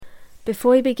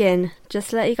Before we begin, just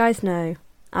to let you guys know,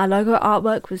 our logo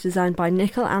artwork was designed by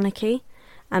Nickel Anarchy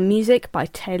and music by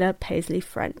Taylor Paisley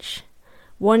French.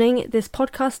 Warning, this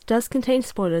podcast does contain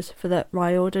spoilers for the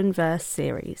Riordan Verse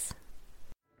series.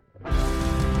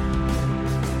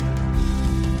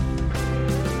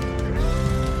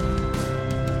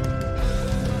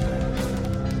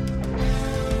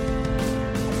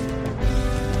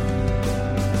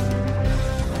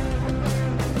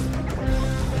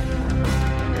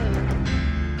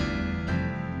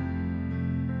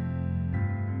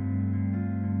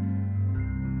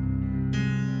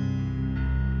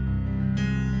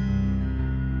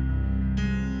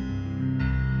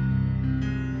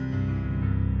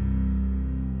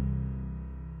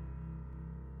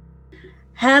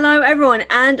 Hello everyone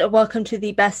and welcome to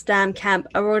the Best Damn Camp,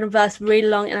 a Riordanverse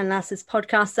read-along and analysis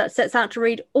podcast that sets out to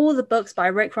read all the books by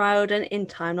Rick Riordan in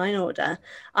timeline order.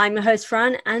 I'm your host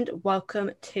Fran and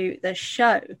welcome to the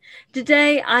show.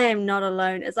 Today I am not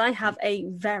alone as I have a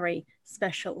very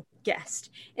special guest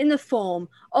in the form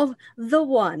of the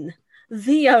one,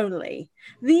 the only,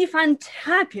 the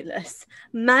fantabulous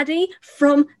Maddy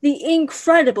from the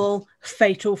incredible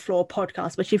Fatal Flaw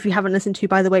podcast, which if you haven't listened to,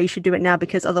 by the way, you should do it now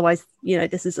because otherwise,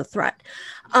 this is a threat.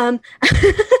 So,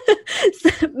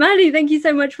 Maddy, thank you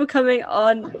so much for coming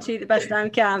on to the Best Damn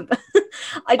Camp.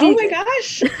 Oh my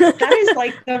gosh, that is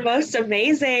like the most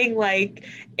amazing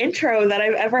intro that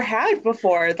I've ever had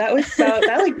before.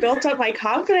 That built up my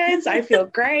confidence. I feel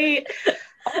great.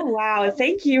 Oh, wow.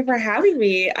 Thank you for having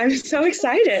me. I'm so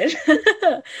excited.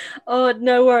 Oh,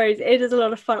 no worries. It is a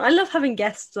lot of fun. I love having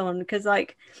guests on because I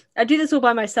do this all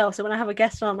by myself. So when I have a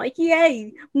guest on, I'm like,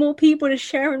 yay, more people to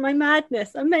share in my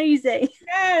madness. Amazing.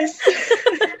 Yes.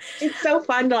 It's so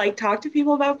fun to talk to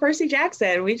people about Percy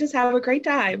Jackson. We just have a great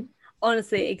time.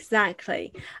 Honestly,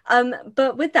 exactly.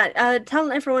 But with that,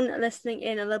 tell everyone listening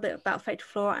in a little bit about Fatal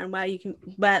Flaw and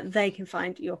where they can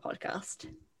find your podcast.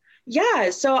 Yeah,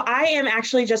 so I am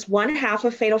actually just one half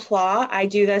of Fatal Flaw. I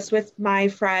do this with my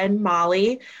friend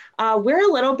Molly. We're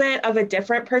a little bit of a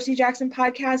different Percy Jackson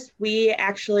podcast. We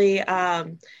actually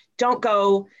don't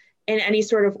go in any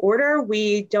sort of order.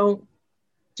 We don't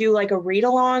do a read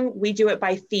along. We do it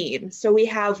by theme. So we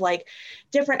have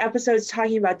different episodes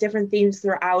talking about different themes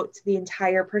throughout the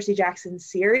entire Percy Jackson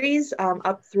series,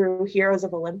 up through Heroes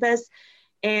of Olympus.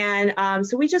 And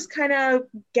so we just kind of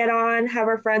get on, have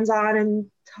our friends on and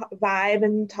vibe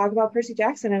and talk about Percy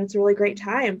Jackson. And it's a really great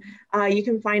time. You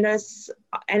can find us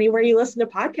anywhere you listen to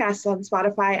podcasts, on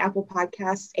Spotify, Apple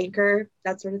Podcasts, Anchor,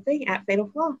 that sort of thing, at Fatal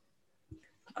Flaw.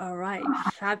 All right,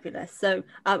 fabulous. So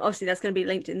obviously that's going to be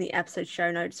linked in the episode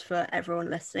show notes for everyone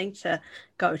listening to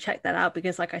go check that out,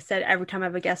 because like I said, every time I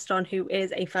have a guest on who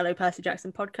is a fellow Percy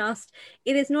Jackson podcast,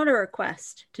 it is not a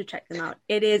request to check them out,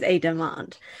 it is a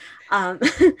demand.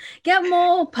 Get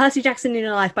more Percy Jackson in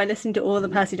your life by listening to all the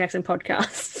Percy Jackson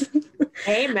podcasts.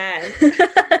 Amen.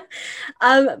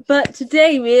 But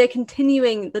today we are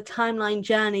continuing the timeline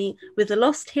journey with the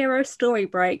Lost Hero story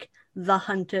break, The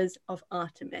Hunters of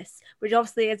Artemis, which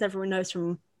obviously, as everyone knows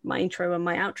from my intro and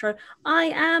my outro, I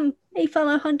am a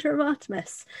fellow Hunter of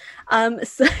Artemis.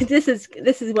 So this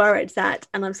is where it's at,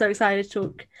 and I'm so excited to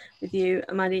talk with you,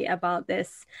 Maddy, about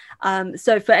this.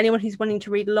 So for anyone who's wanting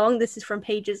to read along, this is from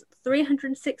pages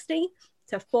 360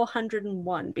 to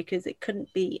 401, because it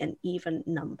couldn't be an even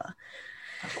number.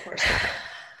 Of course.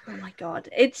 Oh my god,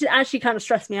 it actually kind of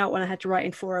stressed me out when I had to write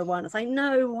in 401. It's like,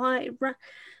 no, why?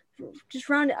 Just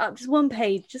round it up, just one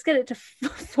page, just get it to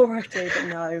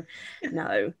 402. But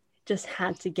no, just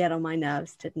had to get on my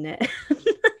nerves, didn't it?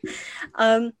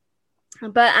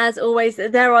 But as always,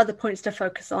 there are the points to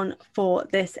focus on for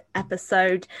this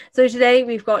episode. So today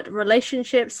we've got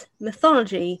relationships,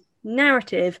 mythology,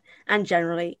 narrative, and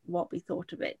generally what we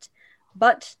thought of it.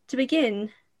 But to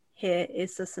begin, here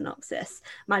is the synopsis.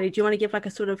 Maddy, do you want to give a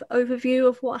sort of overview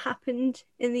of what happened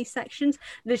in these sections?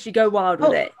 Literally go wild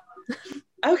with it.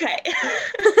 Okay.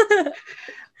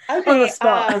 On the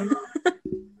spot.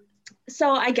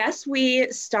 So I guess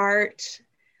we start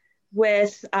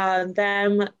with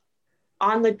them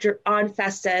on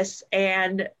Festus,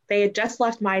 and they had just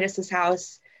left Midas's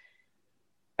house.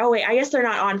 Oh wait, I guess they're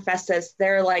not on Festus.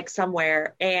 They're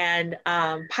somewhere, and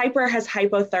Piper has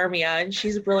hypothermia, and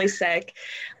she's really sick,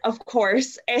 of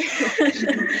course.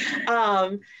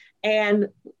 And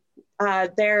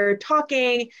they're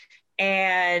talking,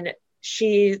 and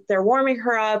they're warming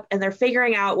her up, and they're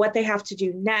figuring out what they have to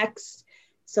do next.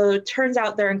 So it turns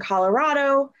out they're in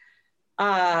Colorado.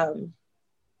 I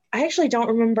actually don't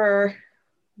remember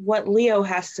what Leo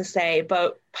has to say,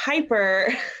 but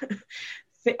Piper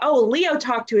Leo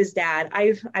talked to his dad.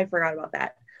 I forgot about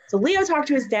that. So Leo talked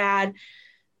to his dad,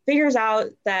 figures out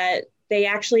that they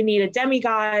actually need a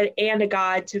demigod and a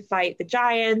god to fight the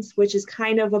giants, which is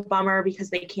kind of a bummer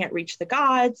because they can't reach the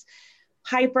gods.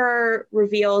 Piper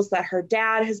reveals that her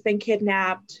dad has been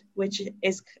kidnapped, which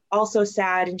is also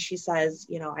sad. And she says,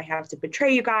 I have to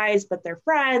betray you guys, but they're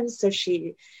friends. So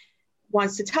she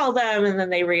wants to tell them, and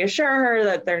then they reassure her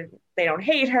that they don't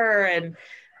hate her. And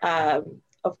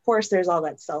of course, there's all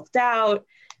that self-doubt.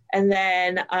 And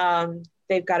then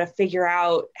they've got to figure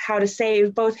out how to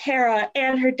save both Hera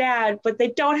and her dad, but they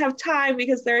don't have time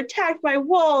because they're attacked by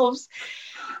wolves.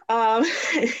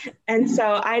 And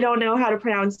so I don't know how to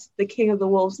pronounce the King of the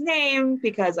Wolves' name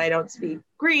because I don't speak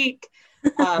Greek.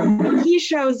 But he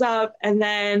shows up, and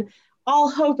then all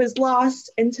hope is lost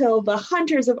until the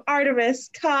Hunters of Artemis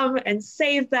come and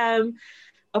save them,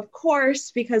 of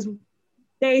course, because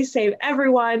they save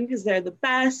everyone because they're the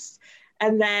best.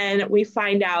 And then we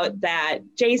find out that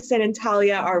Jason and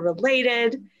Talia are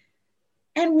related,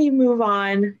 and we move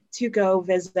on to go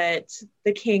visit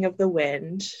the King of the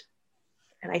Wind.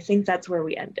 And I think that's where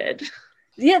we ended.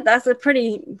 Yeah, that's a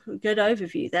pretty good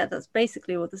overview there. That's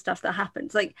basically all the stuff that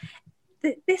happens. Like,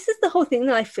 this is the whole thing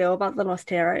that I feel about The Lost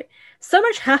Hero. So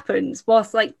much happens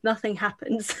whilst, like, nothing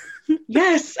happens.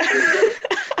 Yes.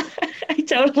 I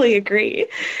totally agree.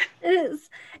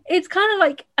 It's kind of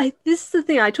like, this is the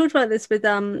thing, I talked about this with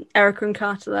Erica and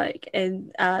Carter, like,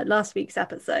 in last week's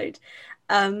episode.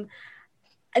 And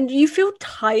you feel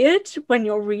tired when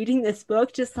you're reading this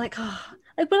book, just like,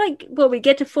 we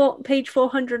get to page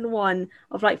 401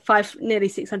 of like nearly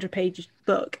 600 page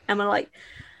book, and we're like,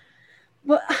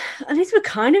 well, at least we're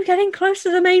kind of getting close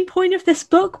to the main point of this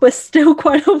book. We're still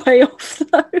quite a way off,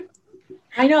 though.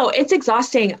 I know, it's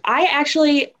exhausting.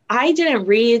 I didn't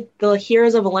read the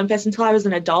Heroes of Olympus until I was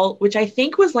an adult, which I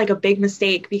think was like a big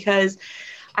mistake because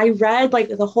I read like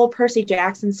the whole Percy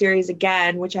Jackson series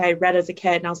again, which I read as a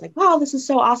kid, and I was like, wow, this is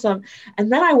so awesome.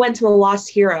 And then I went to The Lost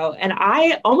Hero, and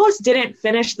I almost didn't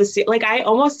finish I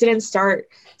almost didn't start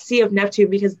Sea of Neptune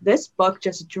because this book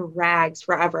just drags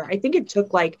forever. I think it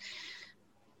took like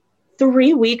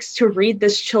 3 weeks to read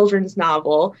this children's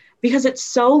novel because it's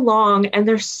so long and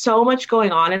there's so much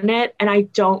going on in it, and I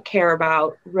don't care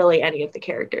about really any of the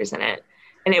characters in it.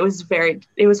 And it was hard.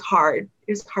 It was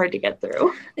hard to get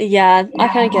through. Yeah, I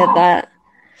kind of get that.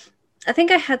 I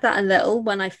think I had that a little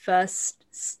when I first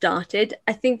started.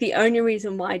 I think the only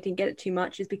reason why I didn't get it too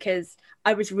much is because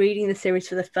I was reading the series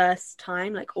for the first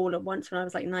time, like all at once when I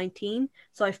was like 19.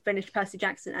 So I finished Percy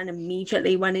Jackson and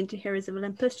immediately went into Heroes of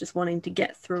Olympus, just wanting to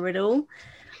get through it all.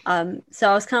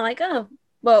 So I was kind of like, oh,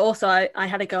 well, also I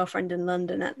had a girlfriend in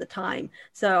London at the time.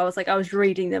 So I was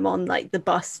reading them on like the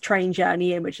bus train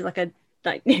journey in, which is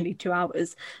like nearly 2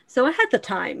 hours. So I had the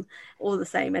time all the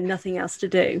same and nothing else to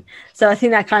do. So I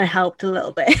think that kind of helped a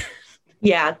little bit.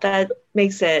 Yeah, that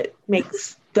makes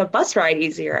the bus ride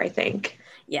easier, I think.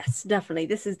 Yes, definitely.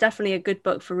 This is definitely a good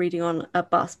book for reading on a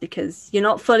bus because you're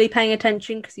not fully paying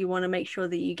attention because you want to make sure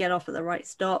that you get off at the right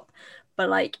stop.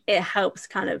 But like it helps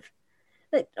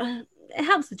it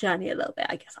helps the journey a little bit,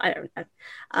 I guess. I don't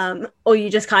know. Or you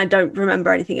just kind of don't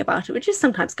remember anything about it, which is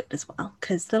sometimes good as well.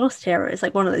 Because The Lost Hero is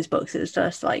like one of those books that's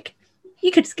just like,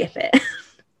 you could skip it.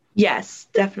 Yes,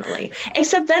 definitely.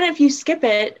 Except then if you skip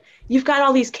it, you've got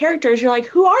all these characters. You're like,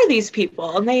 who are these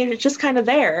people? And they're just kind of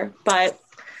there. But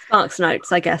Sparks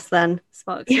Notes, I guess, then.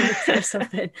 Sparks Notes or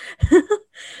something.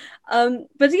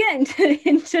 But yeah,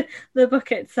 into the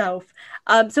book itself.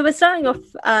 So we're starting off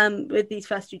with these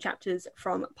first 2 chapters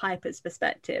from Piper's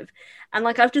perspective. And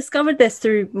like I've discovered this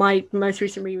through my most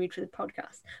recent reread for the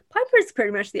podcast. Piper is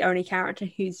pretty much the only character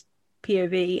whose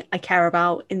POV I care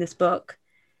about in this book,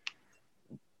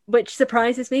 which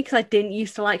surprises me because I didn't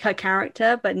used to like her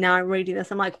character, but now I'm reading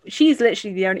this, I'm like, she's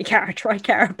literally the only character I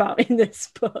care about in this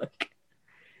book.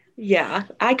 Yeah,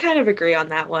 I kind of agree on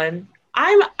that one.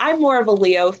 I'm more of a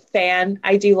Leo fan.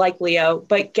 I do like Leo,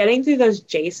 but getting through those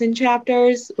Jason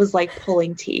chapters was like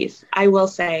pulling teeth. I will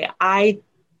say, I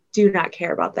do not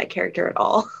care about that character at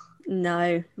all.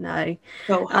 No.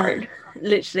 So hard.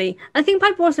 Literally. I think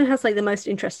Piper also has like the most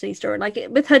interesting story. Like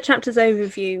with her chapters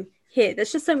overview here,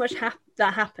 there's just so much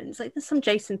that happens. Like there's some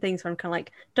Jason things where I'm kind of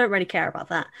like, don't really care about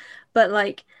that. But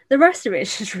like the rest of it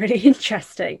is just really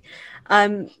interesting.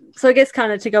 So I guess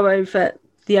kind of to go over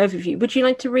the overview. Would you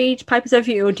like to read Piper's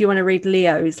overview, or do you want to read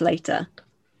Leo's later?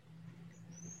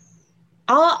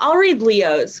 I'll read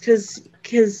Leo's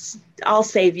because I'll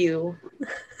save you.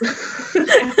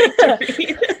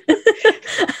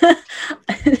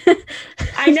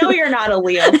 I know you're not a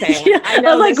Leo fan. Yeah, I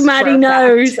know, like Maddy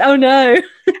knows. Oh no.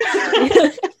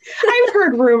 I've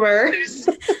heard rumors.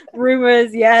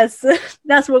 Rumors, yes.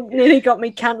 That's what nearly got me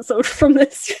cancelled from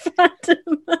this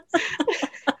fandom.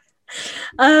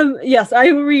 Yes,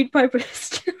 I will read Piper's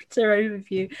chapter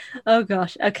overview. Oh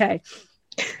gosh, okay.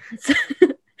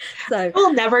 So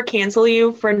We'll never cancel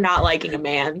you for not liking a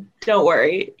man. Don't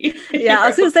worry. yeah, I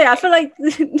was gonna say, I feel like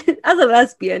as a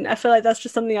lesbian, I feel like that's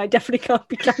just something I definitely can't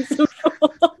be cancelled for.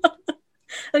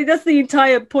 Like that's the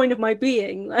entire point of my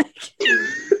being. Like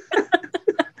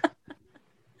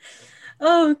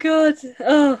oh god,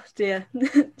 oh dear.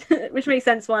 Which makes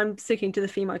sense why I'm sticking to the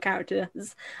female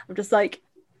characters. I'm just like,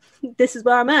 this is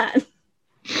where I'm at.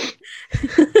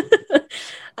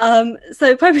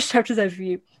 So Piper's chapter's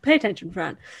overview. Pay attention,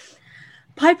 Fran.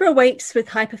 Piper awakes with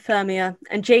hypothermia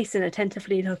and Jason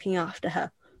attentively looking after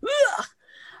her.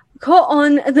 Caught up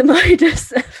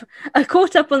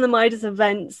on the Midas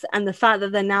events and the fact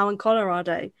that they're now in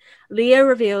Colorado, Leo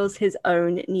reveals his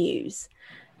own news.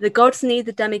 The gods need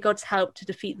the demigods' help to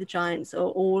defeat the giants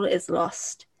or all is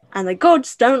lost. And the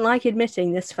gods don't like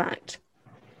admitting this fact.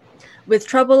 With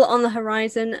trouble on the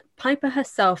horizon, Piper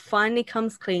herself finally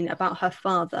comes clean about her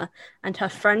father, and her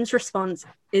friend's response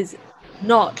is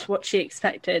not what she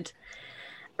expected.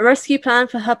 A rescue plan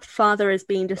for her father is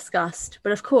being discussed,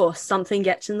 but of course, something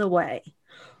gets in the way.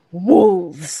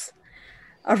 Wolves!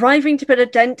 Arriving to put a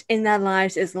dent in their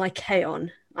lives is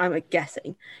Lycaon, I'm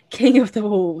guessing, king of the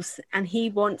wolves, and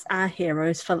he wants our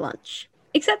heroes for lunch.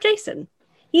 Except Jason.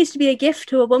 He used to be a gift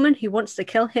to a woman who wants to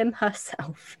kill him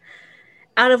herself.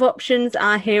 Out of options,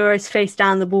 our heroes face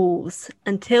down the wolves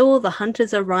until the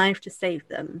hunters arrive to save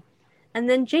them. And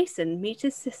then Jason meets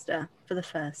his sister for the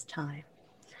first time.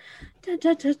 Da,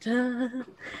 da, da, da. I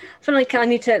feel like I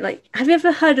need to, like, have you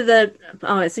ever heard of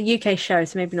it's a UK show,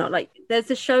 so maybe not. Like,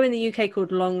 there's a show in the UK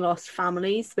called Long Lost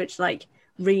Families, which, like,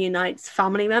 reunites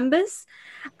family members.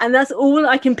 And that's all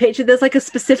I can picture. There's, like, a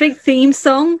specific theme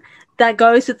song that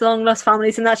goes with Long Lost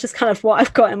Families, and that's just kind of what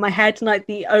I've got in my head, and like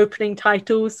the opening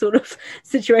title sort of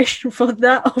situation for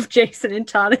that of Jason and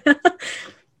Talia.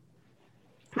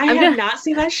 I have not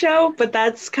seen that show, but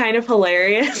that's kind of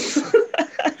hilarious.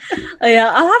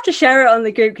 Yeah, I'll have to share it on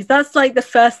the group because that's like the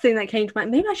first thing that came to mind.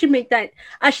 Maybe I should make that.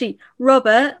 Actually,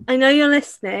 Robert, I know you're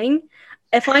listening.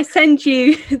 If I send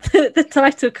you the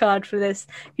title card for this,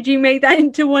 could you make that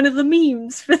into one of the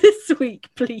memes for this week,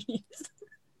 please?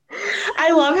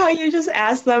 I love how you just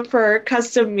ask them for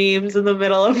custom memes in the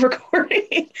middle of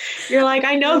recording. You're like,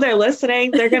 I know they're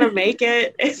listening. They're going to make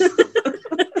it.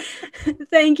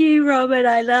 Thank you, Robert.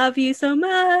 I love you so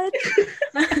much.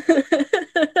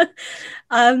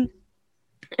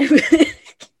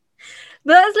 But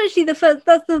that's literally that's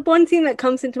the one thing that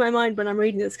comes into my mind when I'm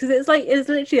reading this, because it's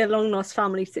literally a long lost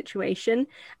family situation,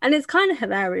 and it's kind of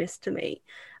hilarious to me.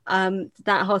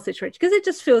 That whole situation, because it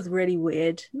just feels really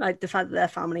weird, like the fact that they're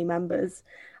family members.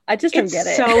 I just don't get it.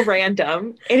 It's so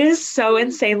random. It is so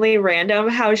insanely random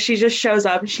how she just shows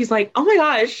up and she's like, oh my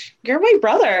gosh, you're my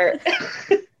brother.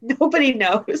 Nobody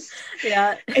knows.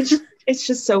 Yeah, it's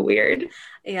just so weird.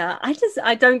 Yeah,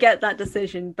 I don't get that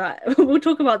decision, but we'll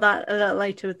talk about that a little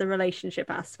later with the relationship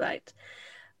aspect.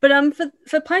 But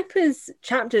for Piper's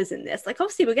chapters in this, like,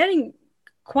 obviously we're getting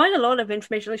quite a lot of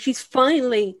information. Like, she's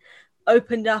finally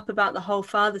opened up about the whole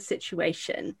father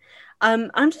situation.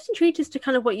 I'm just intrigued as to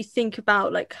kind of what you think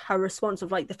about, like, her response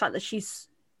of, like, the fact that she's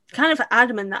kind of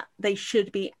adamant that they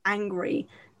should be angry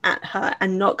at her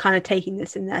and not kind of taking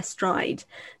this in their stride.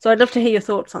 So I'd love to hear your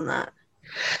thoughts on that.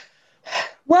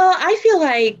 Well, I feel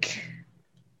like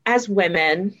as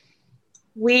women,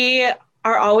 we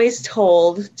are always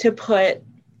told to put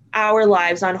our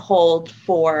lives on hold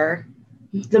for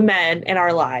the men in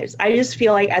our lives. I just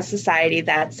feel like as society,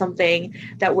 that's something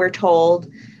that we're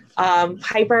told.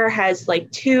 Piper has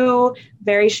like two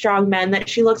very strong men that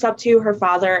she looks up to, her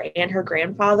father and her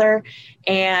grandfather.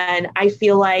 And I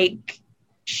feel like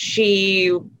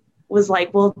she was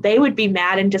like, well, they would be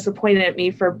mad and disappointed at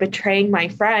me for betraying my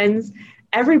friends.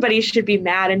 Everybody should be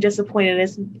mad and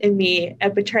disappointed in me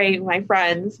at betraying my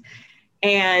friends.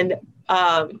 And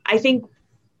I think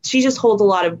she just holds a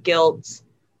lot of guilt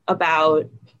about,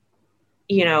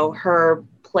 you know, her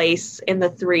place in the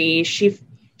three.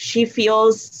 She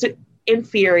feels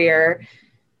inferior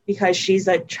because she's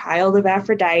a child of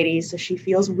Aphrodite, so she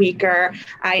feels weaker.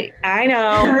 I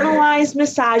know, internalized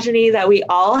misogyny that we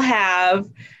all have,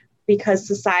 because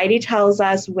society tells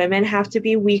us women have to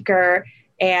be weaker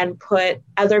and put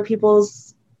other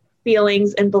people's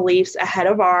feelings and beliefs ahead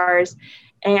of ours.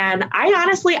 And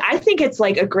I think it's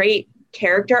like a great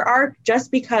character arc,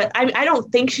 just because I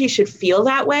don't think she should feel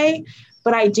that way,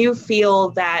 but I do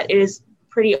feel that it is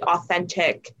pretty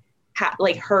authentic,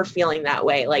 like her feeling that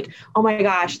way. Like, oh my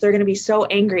gosh, they're going to be so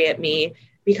angry at me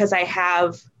because I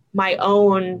have my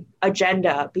own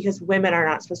agenda, because women are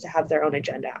not supposed to have their own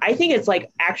agenda. I think it's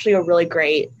like actually a really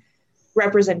great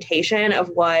representation of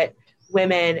what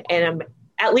women in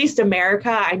at least America,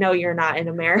 I know you're not in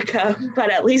America, but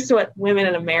at least what women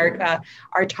in America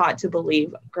are taught to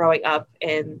believe growing up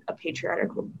in a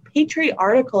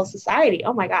patriarchal society.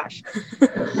 Oh my gosh.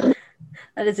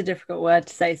 That is a difficult word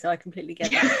to say, so I completely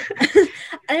get that.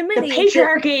 And the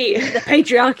patriarchy. The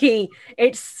patriarchy.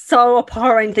 It's so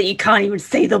abhorrent that you can't even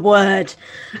say the word.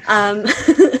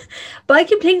 But I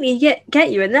completely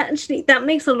get you. And that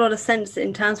makes a lot of sense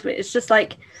in terms of it. It's just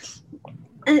like,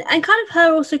 and kind of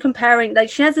her also comparing, like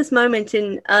she has this moment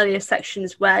in earlier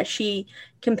sections where she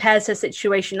compares her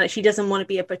situation, like she doesn't want to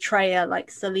be a betrayer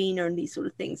like Selena and these sort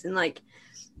of things. And like,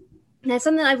 there's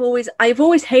something I've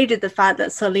always hated the fact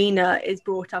that Selena is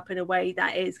brought up in a way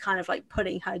that is kind of like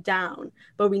putting her down,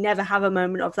 but we never have a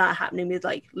moment of that happening with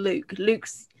like Luke.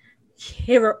 Luke's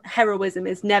heroism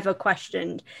is never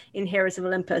questioned in Heroes of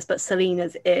Olympus, but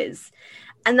Selena's is.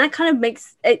 And that kind of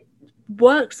makes it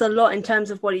works a lot in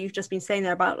terms of what you've just been saying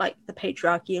there about like the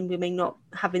patriarchy and women not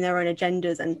having their own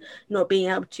agendas and not being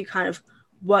able to kind of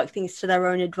work things to their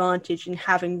own advantage and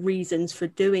having reasons for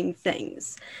doing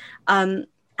things.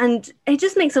 And it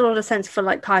just makes a lot of sense for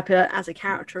like Piper as a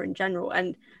character in general.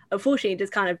 And unfortunately, it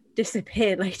just kind of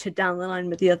disappeared later down the line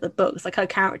with the other books. Like her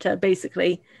character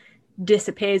basically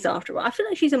disappears after a while. I feel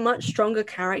like she's a much stronger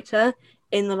character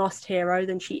in The Lost Hero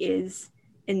than she is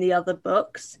in the other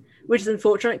books, which is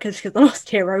unfortunate because The Lost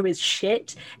Hero is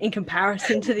shit in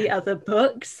comparison to the other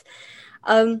books.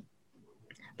 But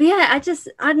yeah, I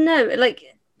don't know, like,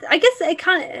 I guess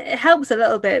it helps a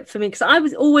little bit for me because I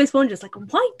was always wondering, like,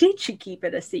 why did she keep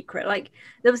it a secret? Like,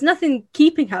 there was nothing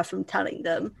keeping her from telling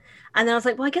them. And then I was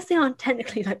like, well, I guess they aren't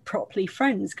technically like properly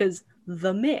friends because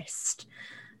the mist.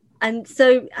 And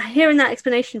so hearing that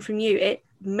explanation from you, it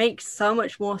makes so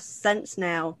much more sense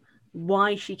now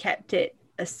why she kept it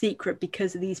a secret,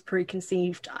 because of these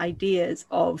preconceived ideas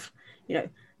of, you know,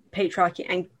 patriarchy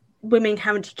and women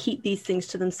having to keep these things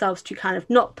to themselves to kind of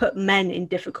not put men in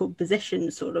difficult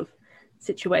positions sort of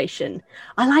situation.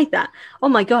 I like that. Oh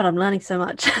my God, I'm learning so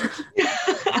much.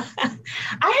 I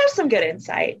have some good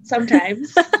insight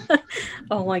sometimes.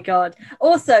 Oh my God.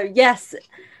 Also, yes,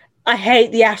 I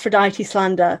hate the Aphrodite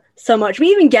slander so much. We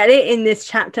even get it in this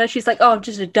chapter. She's like, oh, I'm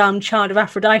just a dumb child of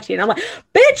Aphrodite. And I'm like,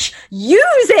 bitch, use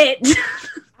it.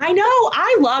 I know.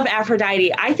 I love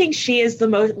Aphrodite. I think she is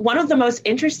one of the most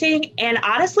interesting and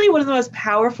honestly one of the most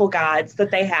powerful gods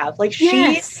that they have. Like,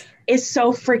 she is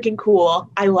so freaking cool.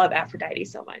 I love Aphrodite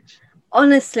so much.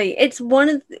 Honestly, it's one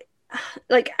of the,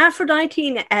 like,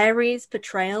 Aphrodite and Ares'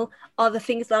 portrayal are the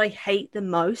things that I hate the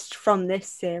most from this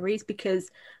series, because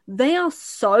they are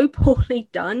so poorly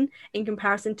done in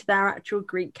comparison to their actual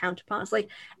Greek counterparts. Like,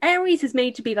 Ares is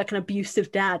made to be like an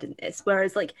abusive dad in this,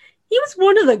 whereas like he was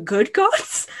one of the good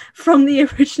gods from the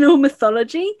original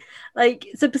mythology. Like,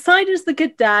 so Poseidon's the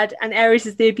good dad and Ares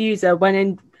is the abuser, when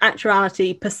in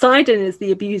actuality Poseidon is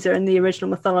the abuser in the original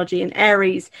mythology and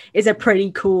Ares is a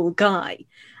pretty cool guy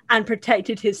and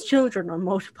protected his children on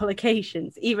multiple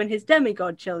occasions, even his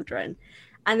demigod children.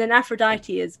 And then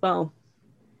Aphrodite as well.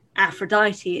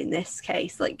 Aphrodite in this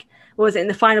case, like, what was it, in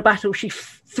the final battle she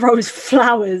throws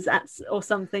flowers at or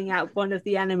something at one of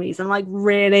the enemies. I'm like,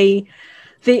 really?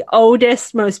 The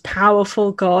oldest, most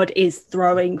powerful god is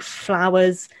throwing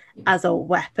flowers as a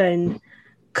weapon?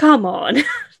 Come on.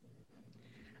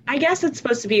 I guess it's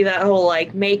supposed to be that whole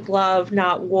like make love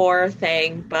not war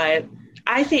thing, but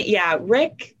I think, yeah,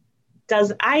 Rick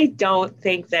does. I don't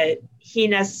think that he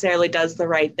necessarily does the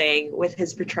right thing with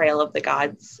his portrayal of the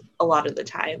gods a lot of the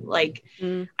time. Like,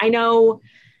 I know,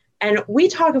 and we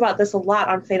talk about this a lot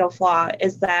on Fatal Flaw,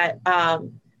 is that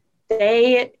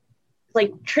they,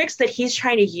 like, tricks that he's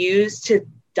trying to use to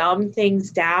dumb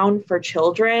things down for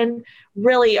children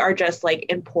really are just like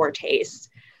in poor taste.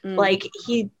 Like,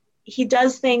 he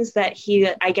does things that he,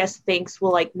 I guess, thinks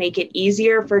will like make it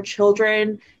easier for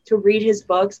children to read his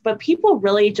books, but people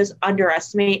really just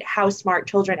underestimate how smart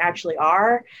children actually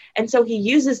are. And so he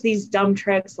uses these dumb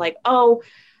tricks like, oh,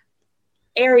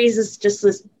 Ares is just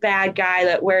this bad guy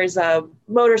that wears a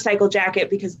motorcycle jacket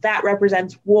because that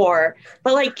represents war.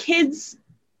 But like, kids,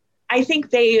 I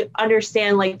think they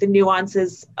understand like the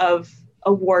nuances of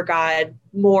a war god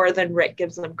more than Rick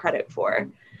gives them credit for.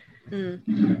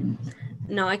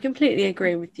 No, I completely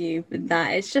agree with you with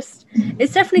that.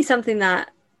 It's definitely something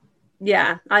that,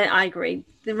 yeah, I agree.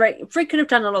 Rick could have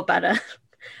done a lot better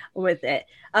with it.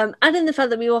 And then the fact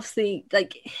that we obviously,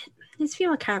 like, his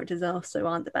female characters also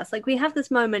aren't the best. Like, we have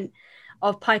this moment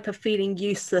of Piper feeling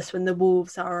useless when the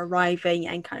wolves are arriving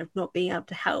and kind of not being able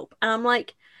to help. And I'm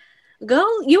like,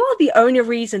 girl, you are the only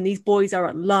reason these boys are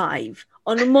alive.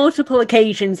 on multiple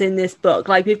occasions in this book.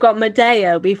 Like, we've got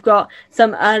Medea, we've got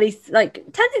some early, like,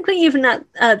 technically even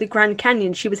at the Grand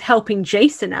Canyon, she was helping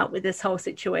Jason out with this whole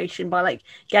situation by, like,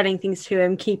 getting things to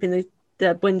him, keeping the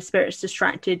wind spirits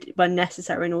distracted when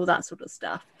necessary and all that sort of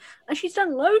stuff. And she's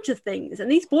done loads of things.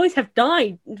 And these boys have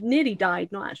nearly died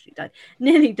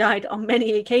on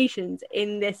many occasions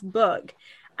in this book.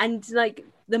 And, like,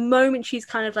 the moment she's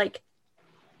kind of, like,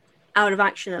 out of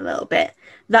action a little bit,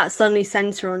 that suddenly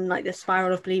sends her on, like, the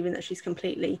spiral of believing that she's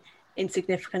completely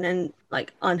insignificant and,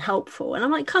 like, unhelpful. And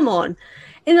I'm like, come on.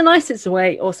 In the nicest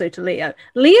way, also to Leo.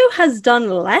 Leo has done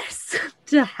less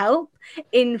to help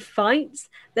in fights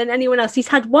than anyone else. He's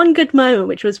had one good moment,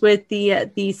 which was with the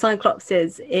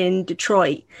Cyclopses in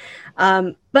Detroit.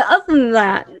 But other than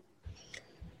that,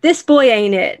 this boy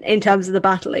ain't it in terms of the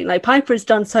battling. Like, Piper has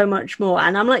done so much more.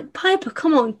 And I'm like, Piper,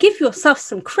 come on, give yourself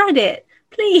some credit,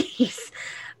 please.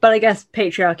 But I guess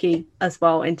patriarchy as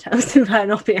well in terms of her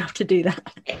not being able to do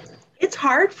that. It's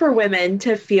hard for women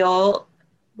to feel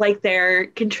like they're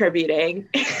contributing.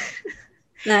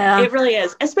 Yeah. It really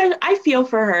is. Especially, I feel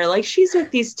for her. Like, she's with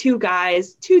these two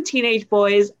guys, two teenage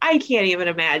boys. I can't even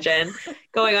imagine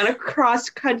going on a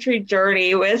cross-country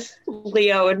journey with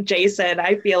Leo and Jason,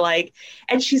 I feel like.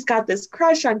 And she's got this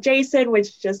crush on Jason,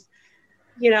 which just,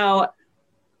 you know,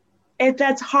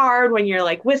 that's hard when you're,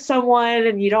 like, with someone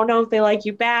and you don't know if they like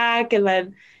you back, and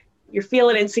then you're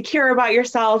feeling insecure about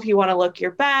yourself. You want to look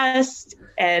your best.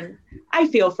 And I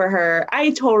feel for her. I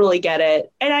totally get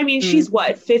it. And I mean, she's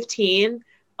what, 15?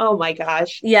 Oh my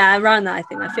gosh. Yeah, around that, I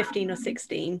think, like 15 or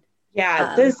 16.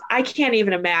 Yeah, I can't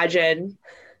even imagine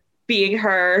being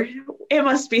her. It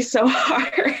must be so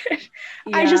hard.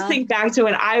 Yeah. I just think back to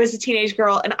when I was a teenage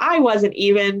girl and I wasn't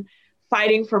even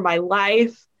fighting for my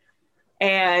life.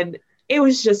 And it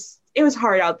was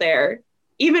hard out there.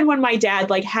 Even when my dad,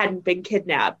 like, hadn't been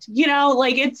kidnapped, you know,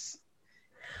 like,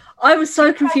 I was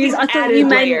so confused. I thought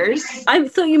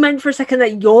you meant for a second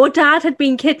that your dad had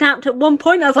been kidnapped at one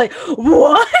point. I was like,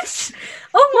 what?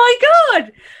 Oh my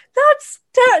God.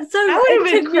 So that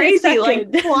would have been crazy.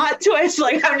 Like, plot twist.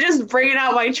 Like, I'm just bringing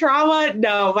out my trauma.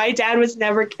 No, my dad was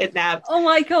never kidnapped. Oh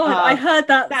my God. I heard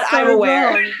that so I'm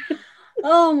aware. Wrong.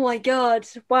 Oh my God.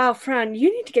 Wow, Fran,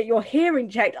 you need to get your hearing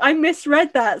checked. I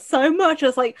misread that so much. I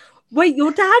was like, wait,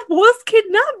 your dad was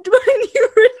kidnapped when you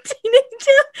were a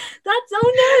teenager? That's,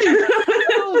 oh no.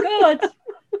 Oh God.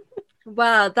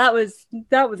 Wow, that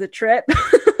was a trip.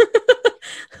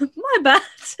 My bad.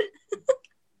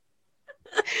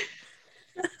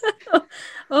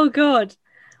 Oh God.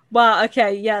 Wow,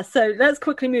 okay, yeah. So let's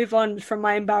quickly move on from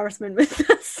my embarrassment with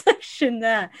that section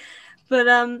there. But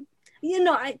you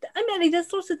know, I mean,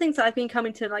 there's lots of things that I've been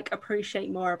coming to, like,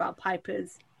 appreciate more about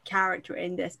Piper's character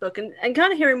in this book, and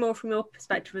kind of hearing more from your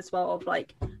perspective as well of,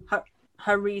 like,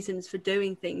 her reasons for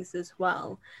doing things as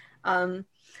well.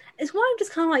 It's why I'm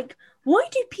just kind of like, why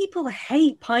do people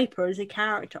hate Piper as a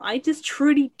character? I just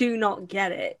truly do not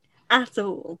get it at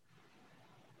all.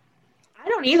 I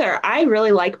don't either. I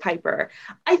really like Piper.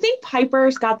 I think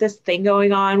Piper's got this thing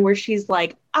going on where she's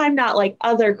like, I'm not like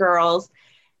other girls.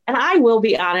 And I will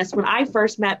be honest, when I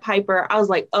first met Piper, I was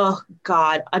like, oh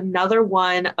God, another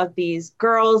one of these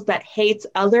girls that hates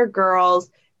other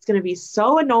girls. It's going to be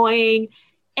so annoying.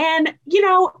 And, you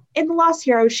know, in The Lost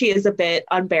Hero, she is a bit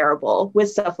unbearable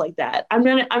with stuff like that. I'm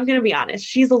going to be honest.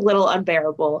 She's a little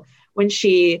unbearable when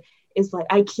she is like,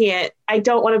 I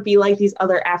don't want to be like these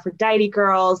other Aphrodite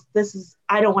girls.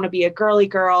 I don't want to be a girly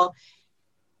girl.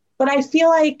 But I feel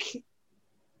like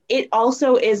it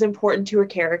also is important to her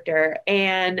character.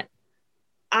 And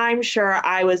I'm sure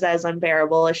I was as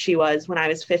unbearable as she was when I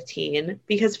was 15,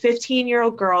 because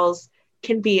 15-year-old girls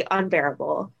can be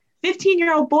unbearable.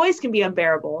 15-year-old boys can be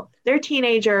unbearable. They're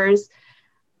teenagers.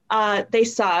 They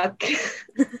suck.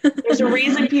 There's a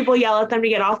reason people yell at them to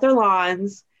get off their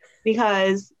lawns,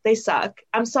 because they suck.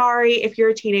 I'm sorry if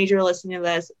you're a teenager listening to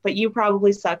this, but you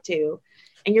probably suck too.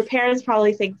 And your parents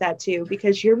probably think that too,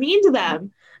 because you're mean to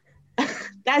them.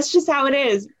 That's just how it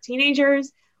is.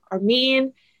 Teenagers are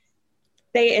mean.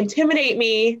 They intimidate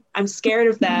me. I'm scared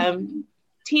of them.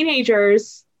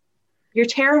 Teenagers, you're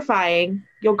terrifying.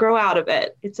 You'll grow out of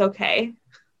it. It's okay.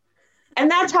 And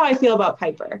that's how I feel about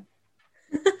Piper.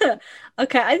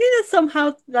 Okay, I think that's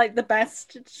somehow, like, the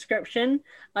best description,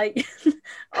 like,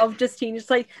 of just teenagers.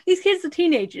 Like, these kids are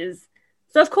teenagers,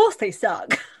 so of course they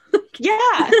suck.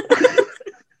 Yeah.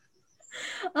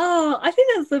 Oh, I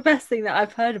think that's the best thing that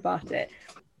I've heard about it.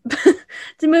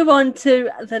 To move on to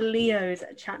the Leo's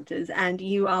chapters, and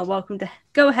you are welcome to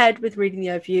go ahead with reading the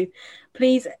overview.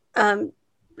 Please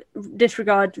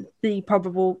disregard the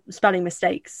probable spelling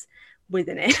mistakes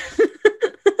within it.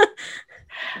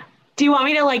 Do you want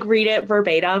me to like read it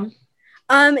verbatim?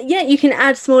 Yeah, you can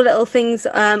add small little things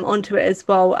onto it as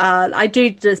well. I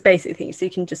do just basic things, so you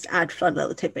can just add fun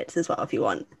little tidbits as well if you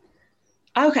want.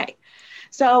 Okay.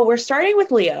 So we're starting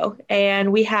with Leo,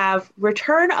 and we have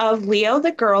return of Leo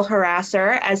the girl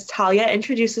harasser as Talia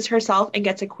introduces herself and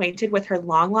gets acquainted with her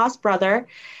long-lost brother.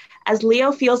 As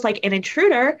Leo feels like an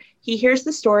intruder, he hears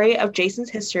the story of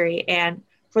Jason's history, and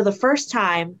for the first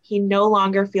time, he no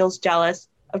longer feels jealous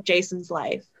of Jason's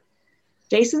life.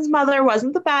 Jason's mother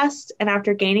wasn't the best, and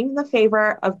after gaining the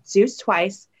favor of Zeus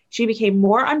twice, she became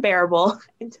more unbearable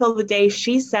until the day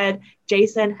she said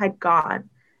Jason had gone.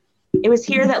 It was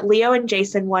here that Leo and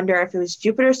Jason wonder if it was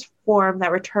Jupiter's form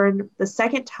that returned the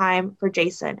second time for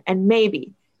Jason, and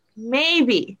maybe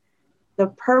the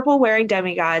purple-wearing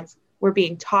demigods were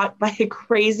being taught by a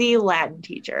crazy Latin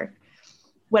teacher.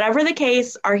 Whatever the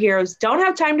case, our heroes don't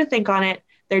have time to think on it.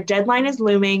 Their deadline is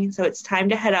looming, so it's time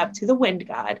to head up to the wind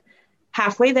god.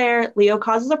 Halfway there, Leo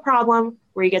causes a problem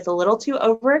where he gets a little too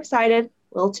overexcited,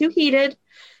 a little too heated,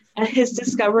 and his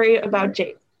discovery about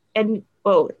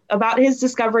his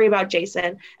discovery about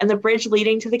Jason, and the bridge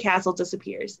leading to the castle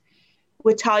disappears.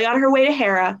 With Talia on her way to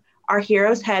Hera, our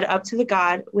heroes head up to the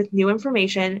god with new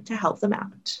information to help them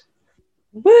out.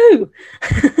 Woo!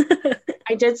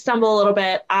 I did stumble a little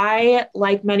bit. I,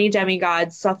 like many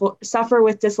demigods, suffer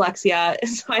with dyslexia,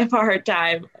 so I have a hard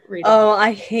time reading. Oh,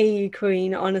 I hear you,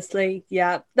 Queen, honestly.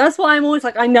 Yeah. That's why I'm always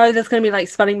like, I know there's going to be like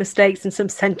spelling mistakes and some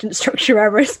sentence structure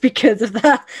errors because of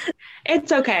that.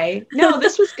 It's okay. No,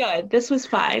 this was good. This was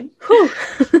fine.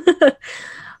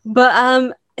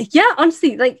 But yeah,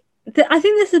 honestly, like I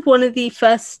think this is one of the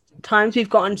first times we've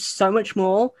gotten so much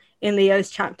more in Leo's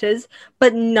chapters,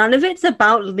 but none of it's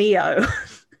about Leo.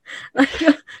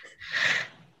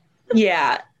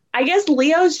 Yeah, I guess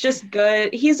Leo's just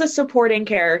good. He's a supporting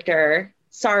character.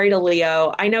 Sorry to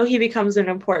Leo. I know he becomes an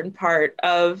important part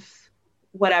of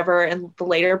whatever in the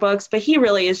later books, but he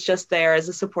really is just there as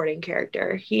a supporting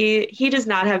character. He does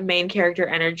not have main character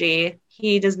energy.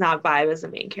 He does not vibe as a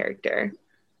main character.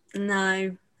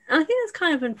 No. I think that's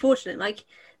kind of unfortunate. Like,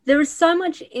 there is so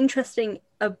much interesting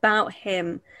about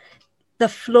him, the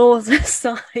flaws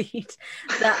aside,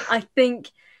 that I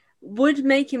think would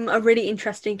make him a really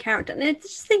interesting character. And I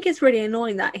just think it's really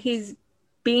annoying that he's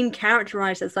been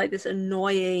characterized as like this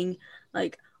annoying,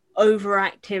 like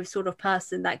overactive sort of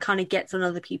person that kind of gets on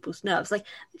other people's nerves. Like,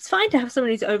 it's fine to have someone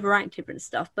who's overactive and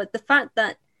stuff, but the fact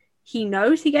that he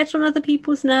knows he gets on other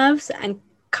people's nerves and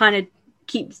kind of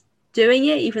keeps doing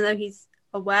it even though he's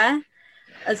aware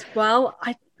as well,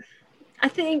 I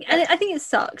think it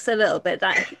sucks a little bit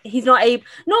that he's not able,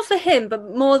 not for him,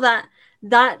 but more that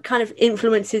kind of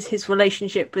influences his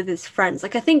relationship with his friends.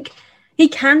 Like, I think he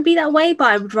can be that way, but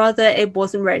I would rather it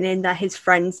wasn't written in that his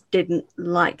friends didn't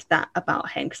like that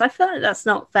about him, because I feel like that's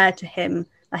not fair to him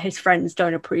that his friends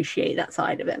don't appreciate that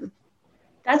side of him.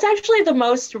 That's actually the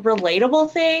most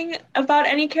relatable thing about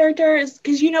any character, is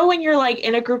because, you know, when you're like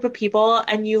in a group of people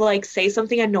and you like say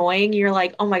something annoying, you're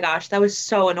like, oh my gosh, that was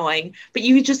so annoying, but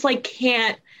you just like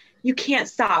can't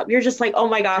stop. You're just like, oh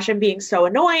my gosh, I'm being so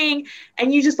annoying.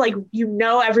 And you just like, you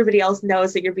know, everybody else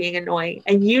knows that you're being annoying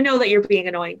and you know that you're being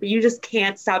annoying, but you just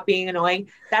can't stop being annoying.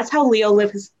 That's how Leo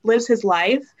lives his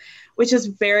life, which is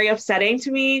very upsetting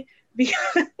to me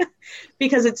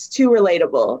because it's too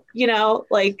relatable, you know?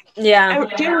 Like, yeah.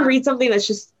 Do you ever read something that's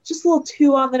just a little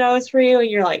too on the nose for you and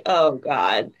you're like, oh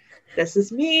God, this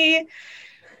is me.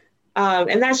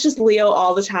 And that's just Leo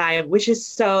all the time, which is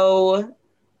so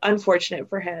unfortunate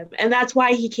for him. And that's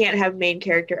why he can't have main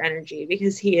character energy,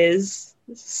 because he is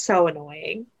so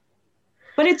annoying.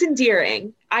 But it's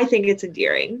endearing. I think it's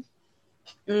endearing.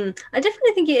 I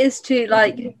definitely think it is to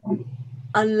like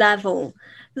a level,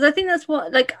 because I think that's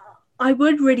what, like, I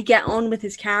would really get on with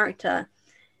his character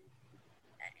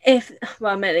if,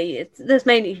 well, there's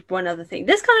mainly one other thing.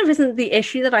 This kind of isn't the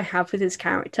issue that I have with his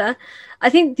character. I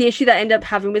think the issue that I end up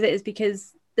having with it is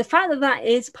because the fact that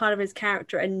is part of his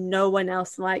character and no one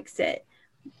else likes it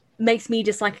makes me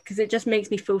dislike it, because it just makes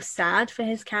me feel sad for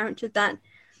his character that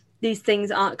these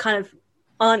things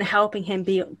aren't helping him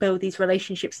build these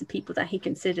relationships with people that he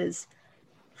considers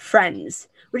friends.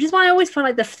 Which is why I always feel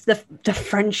like the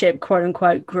friendship, quote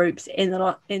unquote, groups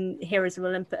in Heroes of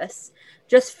Olympus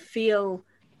just feel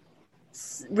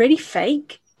really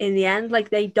fake in the end. Like,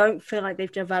 they don't feel like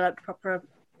they've developed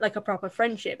a proper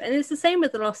friendship. And it's the same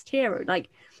with the Lost Hero. Like,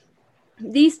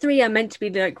 these three are meant to be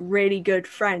like really good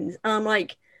friends, and I'm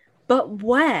like, but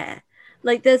where?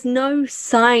 Like, there's no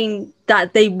sign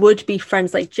that they would be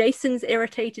friends. Like, Jason's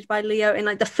irritated by Leo in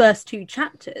like the first 2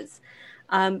 chapters.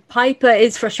 Piper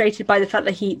is frustrated by the fact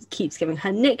that he keeps giving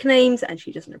her nicknames and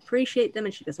she doesn't appreciate them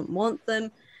and she doesn't want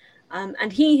them.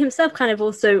 And he himself kind of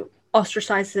also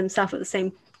ostracizes himself at the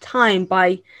same time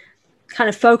by kind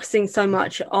of focusing so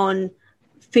much on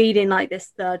feeding like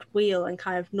this third wheel and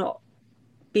kind of not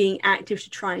being active to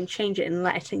try and change it and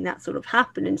letting that sort of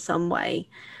happen in some way.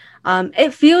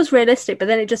 It feels realistic, but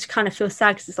then it just kind of feels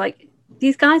sad because it's like,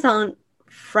 these guys aren't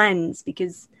friends,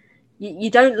 because you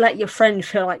don't let your friend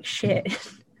feel like shit.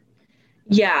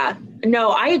 Yeah,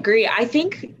 no, I agree. I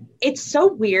think it's so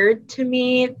weird to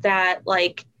me that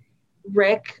like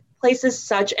Rick places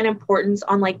such an importance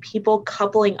on like people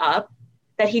coupling up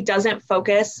that he doesn't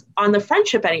focus on the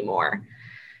friendship anymore.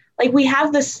 Like we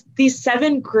have these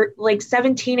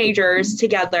seven teenagers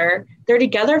together. They're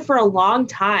together for a long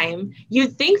time.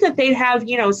 You'd think that they'd have,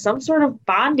 you know, some sort of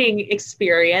bonding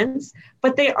experience,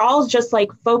 but they all just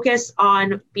like focus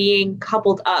on being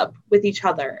coupled up with each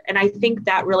other. And I think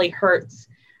that really hurts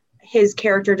his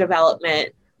character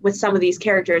development with some of these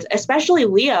characters, especially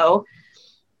Leo,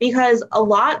 because a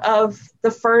lot of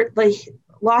the first, like,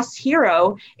 Lost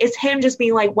Hero is him just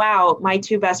being like, wow, my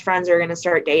two best friends are going to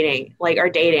start dating,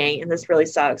 and this really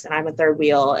sucks, and I'm a third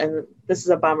wheel, and this is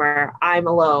a bummer, I'm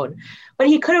alone. But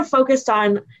he could have focused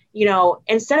on, you know,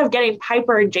 instead of getting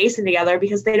Piper and Jason together,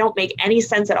 because they don't make any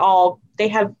sense at all, they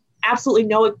have absolutely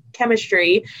no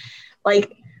chemistry.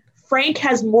 Like, Frank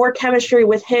has more chemistry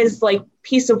with his like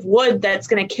piece of wood that's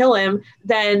going to kill him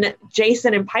than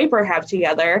Jason and Piper have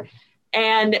together.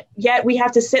 And yet we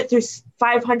have to sit through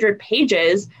 500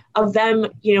 pages of them,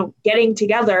 you know, getting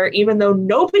together, even though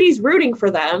nobody's rooting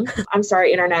for them. I'm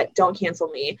sorry, internet, don't cancel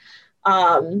me.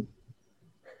 And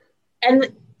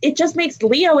it just makes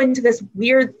Leo into this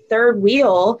weird third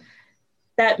wheel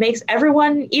that makes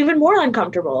everyone even more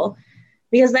uncomfortable,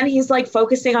 because then he's like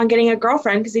focusing on getting a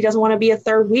girlfriend because he doesn't want to be a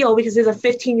third wheel because he's a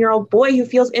 15-year-old boy who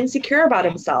feels insecure about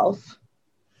himself.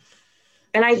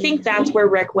 And I think that's where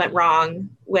Rick went wrong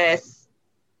with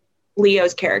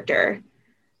Leo's character.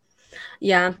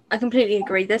 Yeah, I completely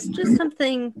agree. There's just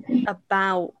something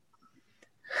about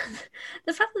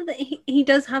the fact that he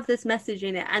does have this message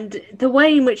in it, and the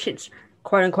way in which it's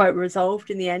quote unquote resolved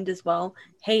in the end as well.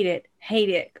 Hate it.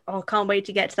 Oh, can't wait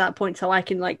to get to that point so I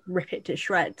can like rip it to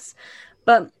shreds.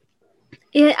 But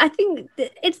yeah, I think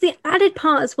it's the added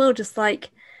part as well. Just like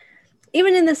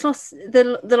even in this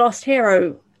the Lost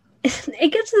Hero,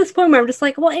 it gets to this point where I'm just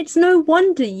like, well, it's no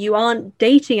wonder you aren't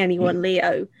dating anyone,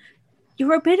 Leo.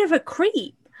 You're a bit of a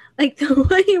creep. Like the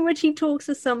way in which he talks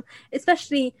to some,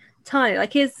 especially Tyler,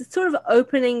 like his sort of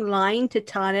opening line to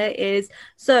Tyler is,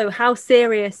 so how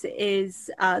serious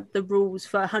is the rules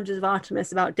for Hunters of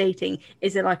Artemis about dating?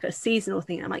 Is it like a seasonal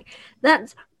thing? I'm like,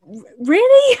 that's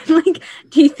really? Like,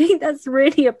 do you think that's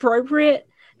really appropriate?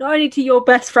 Not only to your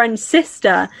best friend's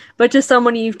sister, but to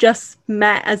someone you've just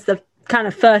met as the kind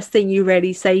of first thing you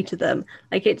really say to them.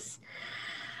 Like it's,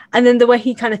 and then the way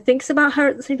he kind of thinks about her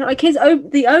at the same time, like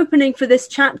the opening for this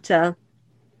chapter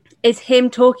is him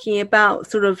talking about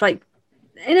sort of like,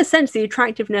 in a sense, the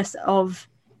attractiveness of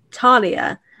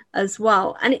Talia as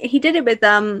well. And he did it with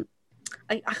I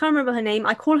can't remember her name.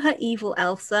 I call her Evil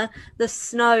Elsa, the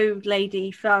snow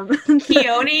lady from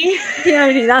Keone.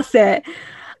 Keone, that's it.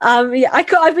 Yeah,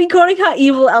 I've been calling her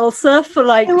Evil Elsa for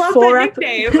like 4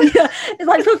 episodes. Yeah, it's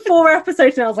like for 4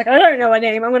 episodes, and I was like, I don't know her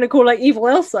name. I'm going to call her Evil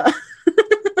Elsa.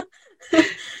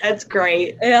 That's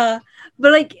great. Yeah,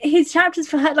 but like his chapters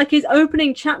for her, like his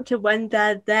opening chapter when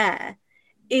they're there,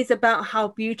 is about how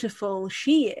beautiful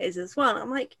she is as well.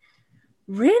 I'm like,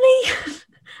 really?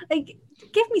 Like,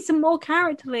 give me some more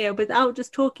character, Leo, without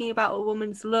just talking about a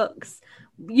woman's looks.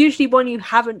 Usually one you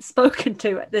haven't spoken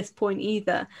to at this point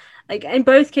either. Like in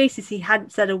both cases, he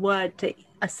hadn't said a word to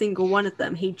a single one of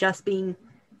them. He'd just been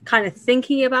kind of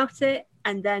thinking about it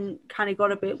and then kind of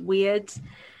got a bit weird.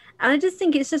 And I just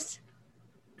think it's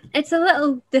a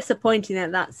little disappointing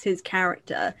that that's his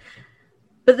character.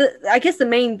 But I guess the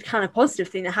main kind of positive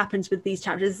thing that happens with these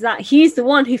chapters is that he's the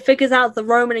one who figures out the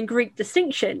Roman and Greek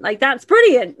distinction. Like, that's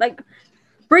brilliant. Like,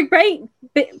 big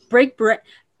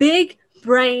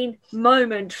brain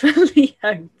moment for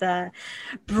Leo there.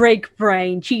 Brig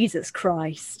brain, Jesus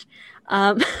Christ.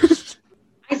 I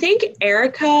think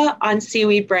Erica on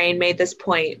Seaweed Brain made this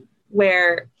point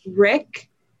where Rick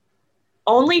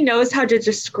only knows how to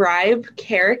describe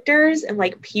characters and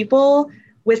like people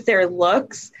with their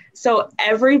looks. So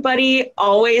everybody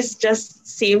always just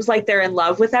seems like they're in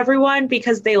love with everyone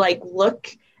because they like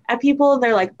look at people and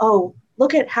they're like, oh,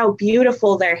 look at how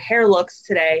beautiful their hair looks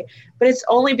today. But it's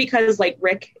only because like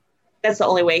Rick, that's the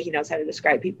only way he knows how to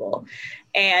describe people.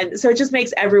 And so it just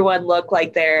makes everyone look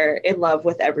like they're in love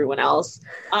with everyone else.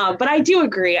 But I do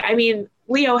agree. I mean,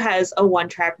 Leo has a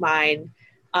one-track mind.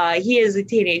 He is a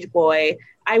teenage boy.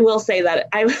 I will say that.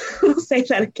 I will say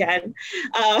that again.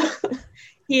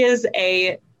 He is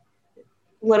a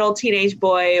little teenage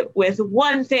boy with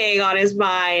one thing on his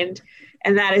mind,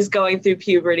 and that is going through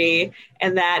puberty.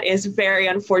 And that is very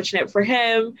unfortunate for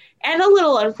him and a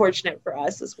little unfortunate for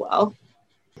us as well.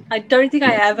 I don't think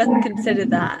I ever considered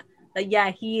that. Like,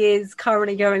 yeah, he is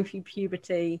currently going through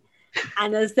puberty.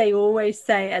 And as they always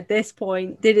say at this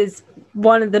point, it is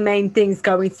one of the main things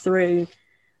going through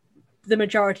the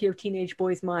majority of teenage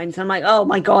boys' minds. I'm like, oh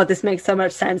my God, this makes so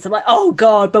much sense. I'm like, oh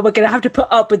God, but we're going to have to put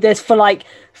up with this for like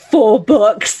 4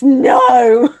 books.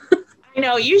 No. I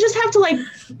know, you just have to like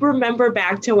remember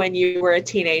back to when you were a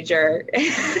teenager.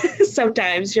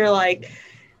 Sometimes you're like,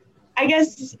 I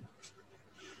guess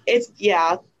it's,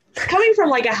 yeah. Coming from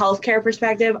like a healthcare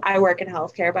perspective, I work in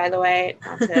healthcare, by the way,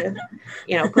 not to,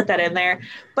 put that in there.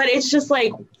 But it's just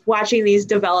like watching these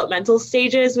developmental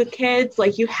stages with kids.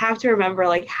 Like you have to remember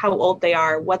like how old they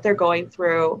are, what they're going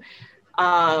through.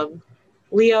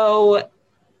 Leo,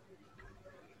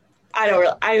 I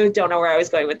don't know where I was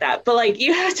going with that, but like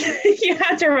you have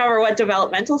to remember what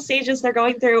developmental stages they're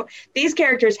going through. These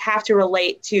characters have to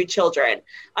relate to children.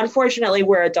 Unfortunately,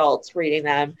 we're adults reading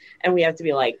them, and we have to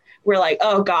be like, we're like,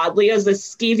 oh God, Leo's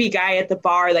this skeevy guy at the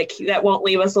bar that won't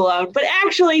leave us alone. But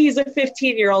actually, he's a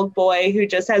 15-year-old boy who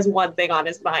just has one thing on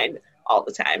his mind all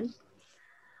the time.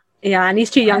 Yeah, and he's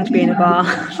too young to be in a bar.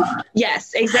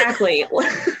 Yes, exactly.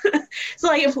 So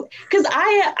like, because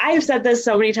I've said this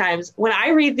so many times, when I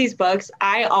read these books,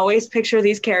 I always picture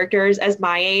these characters as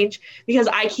my age, because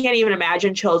I can't even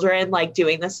imagine children like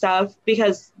doing this stuff,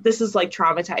 because this is like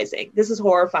traumatizing. This is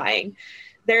horrifying.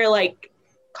 They're like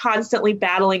constantly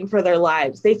battling for their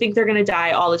lives. They think they're going to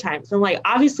die all the time. So I'm like,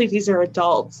 obviously these are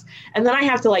adults. And then I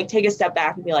have to like take a step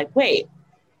back and be like, wait,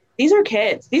 these are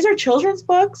kids. These are children's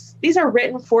books. These are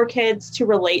written for kids to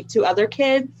relate to other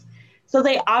kids. So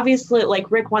they obviously,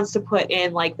 like, Rick wants to put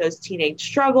in like those teenage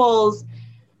struggles,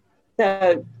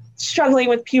 the struggling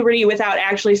with puberty without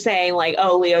actually saying like,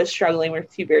 oh, Leo's struggling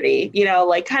with puberty,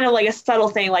 like kind of like a subtle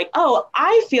thing, like, oh,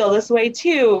 I feel this way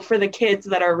too, for the kids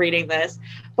that are reading this.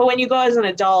 But when you go as an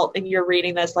adult and you're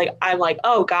reading this, like, I'm like,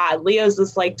 oh God, Leo's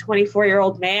this like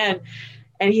 24-year-old man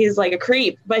and he's like a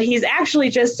creep, but he's actually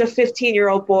just a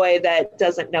 15-year-old boy that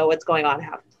doesn't know what's going on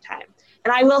half the time.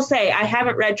 And I will say, I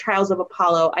haven't read Trials of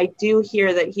Apollo. I do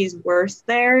hear that he's worse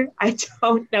there. I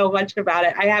don't know much about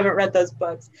it. I haven't read those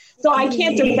books. So I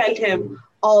can't defend him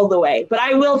all the way, but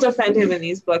I will defend him in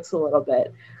these books a little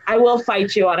bit. I will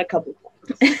fight you on a couple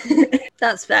points.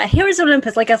 That's fair. Heroes of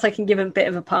Olympus, I guess I can give him a bit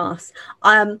of a pass.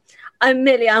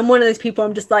 Admittedly, I'm one of those people,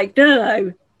 I'm just like,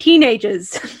 no,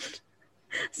 teenagers,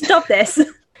 stop this.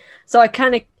 So I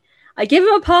give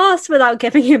him a pass without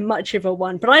giving him much of a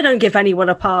one, but I don't give anyone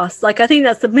a pass. Like, I think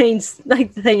that's the main the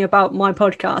thing about my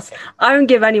podcast. I don't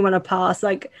give anyone a pass.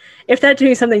 Like, if they're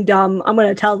doing something dumb, I'm going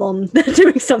to tell them they're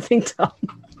doing something dumb.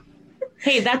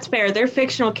 Hey, that's fair. They're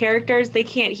fictional characters. They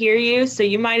can't hear you, so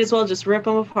you might as well just rip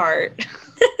them apart.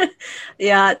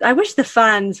 Yeah, I wish the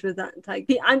fans were that.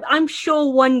 Like, I'm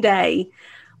sure one day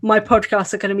my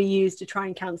podcasts are going to be used to try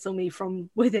and cancel me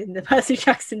from within the Percy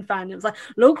Jackson fandom. It's like,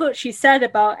 look what she said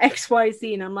about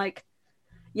XYZ. And I'm like,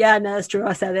 yeah, no, that's true.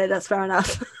 I said it. That's fair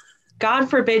enough.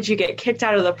 God forbid you get kicked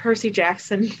out of the Percy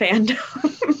Jackson fandom.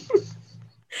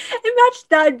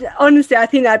 Imagine that. Honestly, I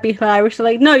think that'd be fair. I wish they're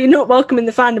like, no, you're not welcome in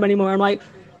the fandom anymore. I'm like,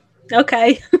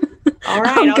 okay. All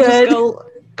right, I'll just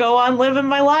go on living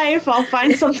my life. I'll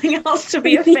find something else to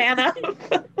be a fan of.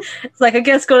 It's like, I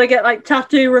guess gotta get like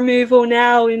tattoo removal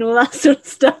now and all that sort of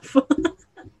stuff.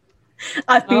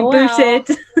 I've been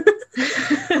booted.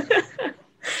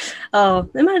 Oh,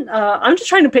 man, I'm just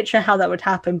trying to picture how that would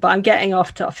happen, but I'm getting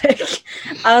off topic.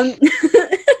 I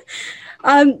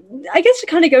guess to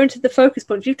kind of go into the focus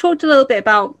points, you've talked a little bit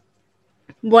about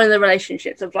one of the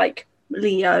relationships of like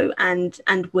Leo and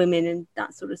women and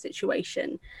that sort of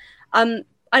situation.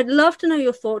 I'd love to know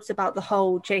your thoughts about the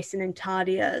whole Jason and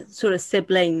Talia sort of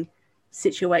sibling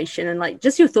situation and like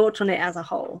just your thoughts on it as a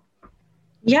whole.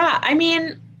 Yeah, I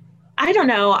mean, I don't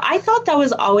know. I thought that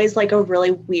was always like a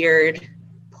really weird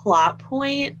plot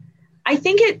point. I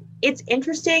think it's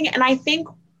interesting, and I think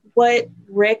what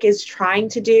Rick is trying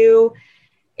to do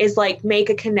is like make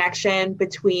a connection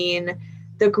between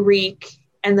the Greek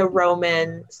and the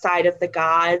Roman side of the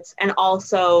gods, and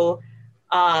also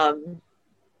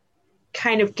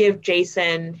kind of give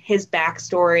Jason his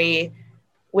backstory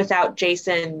without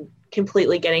Jason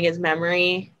completely getting his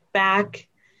memory back.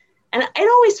 And it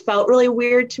always felt really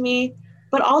weird to me.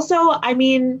 But also, I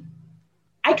mean,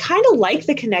 I kind of like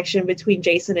the connection between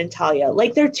Jason and Talia.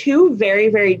 Like, they're two very,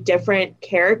 very different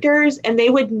characters, and they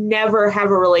would never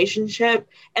have a relationship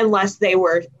unless they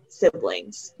were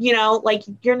siblings, you know, like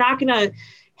you're not going to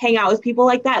hang out with people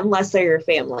like that unless they're your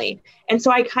family. And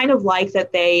so I kind of like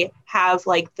that they have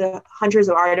like the Hunters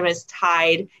of Artemis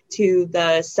tied to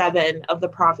the 7 of the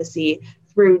prophecy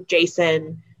through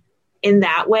Jason in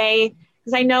that way.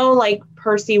 Because I know like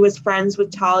Percy was friends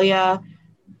with Talia,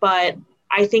 but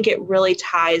I think it really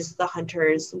ties the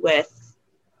Hunters with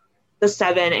the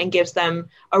 7 and gives them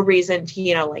a reason to,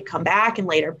 you know, like come back in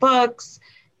later books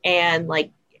and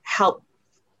like help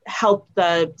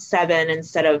the 7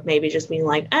 instead of maybe just being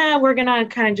like, we're gonna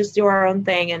kind of just do our own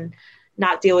thing and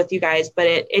not deal with you guys. But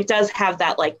it does have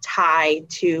that like tie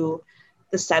to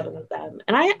the 7 of them.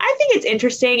 And I think it's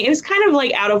interesting. It was kind of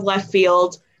like out of left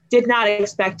field, did not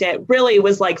expect it, really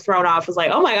was like thrown off, was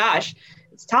like, oh my gosh,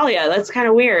 it's Talia, that's kind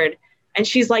of weird. And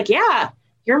she's like, yeah,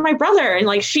 you're my brother. And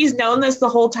like she's known this the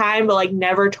whole time, but like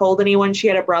never told anyone she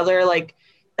had a brother. Like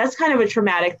that's kind of a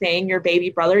traumatic thing, your baby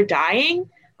brother dying.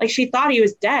 Like she thought he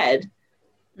was dead.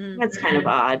 That's kind of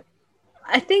odd.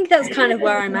 I think that's kind of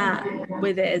where I'm at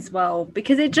with it as well,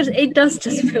 because it does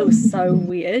just feel so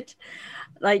weird.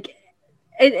 Like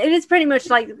it is pretty much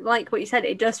like what you said.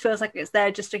 It just feels like it's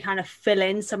there just to kind of fill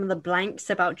in some of the blanks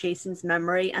about Jason's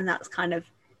memory, and that's kind of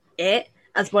it,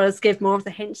 as well as give more of the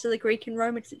hints of the Greek and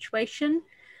Roman situation.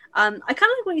 I kind of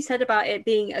like what you said about it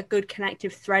being a good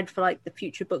connective thread for like the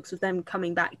future books of them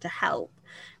coming back to help.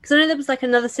 Because I know there was like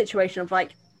another situation of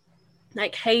like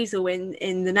Hazel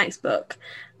in the next book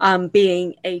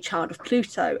being a child of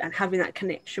Pluto and having that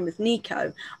connection with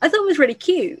Nico. I thought it was really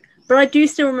cute, but I do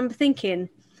still remember thinking,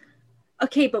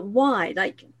 okay, but why?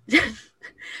 Like,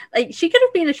 like she could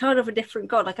have been a child of a different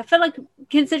god. Like I feel like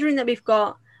considering that we've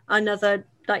got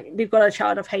a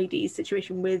child of Hades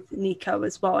situation with Nico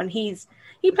as well, and he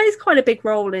plays quite a big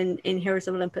role in Heroes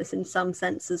of Olympus in some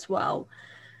sense as well.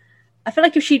 I feel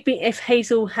like if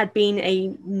Hazel had been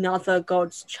another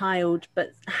god's child,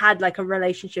 but had like a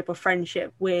relationship or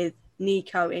friendship with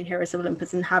Nico in Heroes of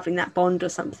Olympus and having that bond or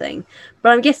something.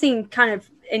 But I'm guessing kind of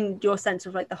in your sense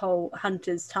of like the whole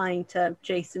Hunters tying to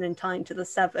Jason and tying to the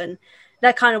 7,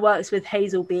 that kind of works with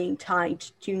Hazel being tied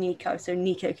to Nico, so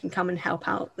Nico can come and help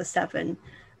out the 7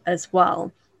 as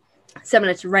well.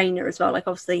 Similar to Raina as well. Like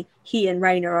obviously he and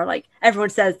Raina are like, everyone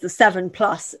says the 7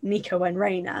 plus Nico and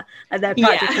Raina, and they're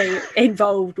practically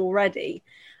involved already.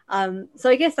 So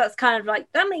I guess that's kind of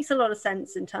like, that makes a lot of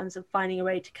sense in terms of finding a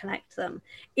way to connect them.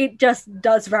 It just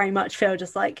does very much feel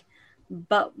just like,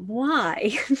 but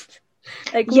why?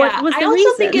 Like, yeah, what's the I also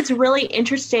reason? think it's really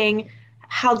interesting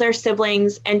how they're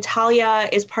siblings, and Talia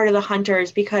is part of the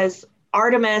Hunters because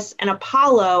Artemis and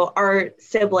Apollo are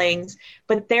siblings,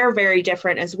 but they're very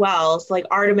different as well. So like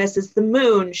Artemis is the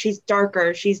moon, she's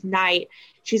darker, she's night,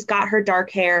 she's got her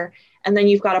dark hair. And then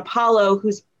you've got Apollo,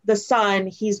 who's the sun,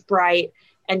 he's bright,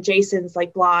 and Jason's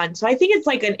like blonde. So I think it's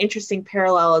like an interesting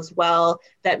parallel as well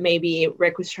that maybe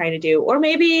Rick was trying to do, or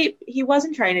maybe he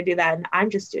wasn't trying to do that and I'm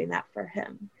just doing that for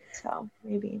him. So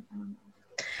maybe, I don't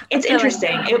know. It's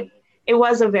interesting. It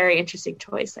was a very interesting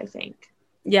choice, I think.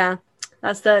 Yeah.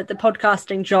 That's the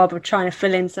podcasting job of trying to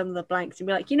fill in some of the blanks and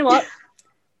be like, you know what?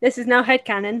 This is now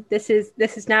headcanon. This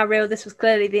is now real. This was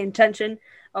clearly the intention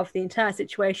of the entire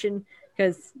situation,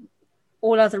 because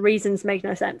all other reasons make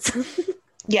no sense.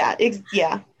 Yeah.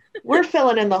 We're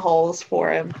filling in the holes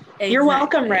for him. Exactly. You're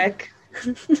welcome, Rick.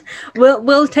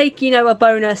 We'll take, a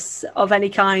bonus of any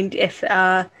kind if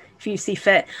you see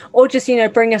fit, or just,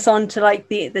 bring us on to like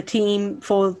the team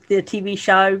for the TV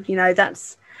show.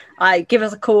 That's, give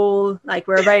us a call. Like,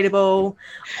 we're available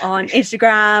on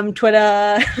Instagram,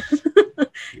 Twitter,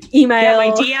 email. Yeah, my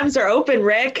DMs are open,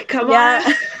 Rick. Come on.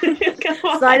 Come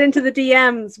on. Slide into the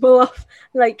DMs. Well,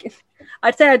 like,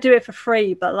 I'd say I'd do it for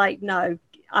free, but like, no,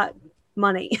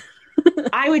 money.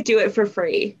 I would do it for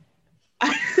free.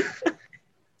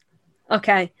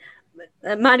 Okay.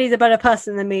 Maddy's a better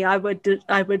person than me. I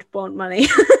would want money.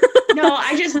 No,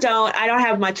 I just don't. I don't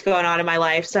have much going on in my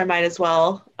life, so I might as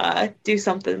well do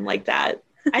something like that.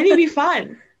 I think it'd be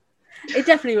fun. It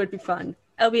definitely would be fun.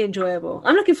 It'll be enjoyable.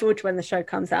 I'm looking forward to when the show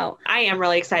comes out. I am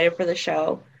really excited for the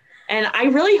show. And I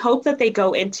really hope that they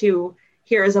go into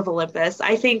Heroes of Olympus.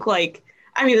 I think,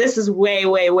 this is way,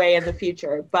 way, way in the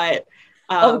future, but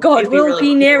oh God, we'll really be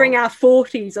cool. nearing our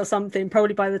 40s or something,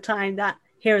 probably by the time that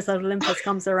Heroes of Olympus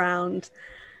comes around.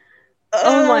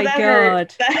 Oh my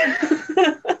God.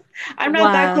 I'm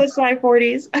not that close to my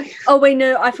 40s. Oh wait,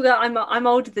 no, I forgot. I'm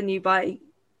older than you by.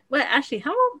 Wait, actually,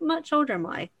 how much older am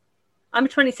I? I'm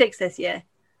 26 this year,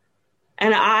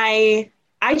 and I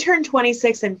turned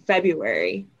 26 in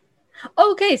February.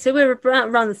 Okay, so we're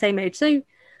around the same age. So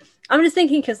I'm just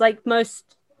thinking, because most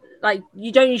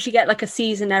you don't usually get like a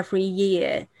season every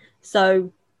year.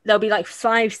 So there'll be like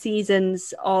 5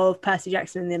 seasons of Percy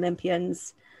Jackson and the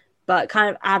Olympians, but kind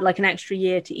of add like an extra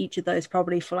year to each of those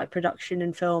probably for like production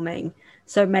and filming.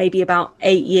 So maybe about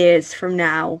 8 years from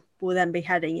now, we'll then be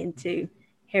heading into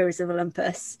Heroes of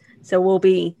Olympus. So we'll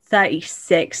be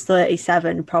 36,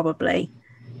 37 probably.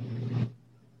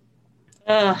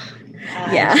 Ugh.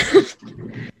 Yeah.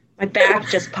 My back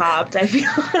just popped. I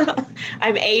feel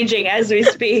I'm aging as we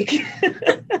speak.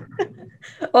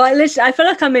 Well, I feel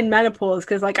like I'm in menopause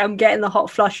because like I'm getting the hot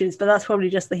flushes, but that's probably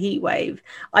just the heat wave.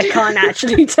 I can't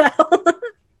actually tell.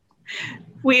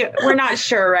 We're not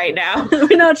sure right now.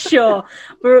 We're not sure.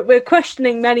 We're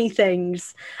questioning many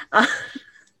things.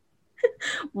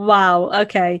 Wow.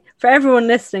 Okay. For everyone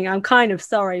listening, I'm kind of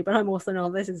sorry, but I'm also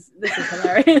not. This is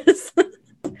hilarious.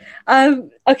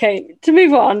 Okay, to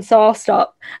move on, so I'll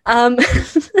stop.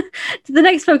 The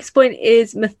next focus point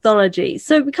is mythology.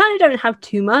 So we kind of don't have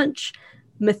too much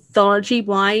mythology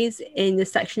wise in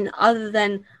this section other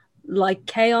than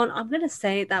Lycaon. I'm going to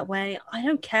say it that way. I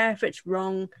don't care if it's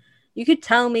wrong. You could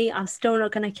tell me, I'm still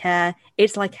not going to care.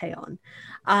 It's Lycaon,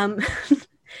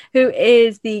 who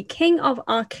is the king of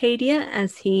Arcadia,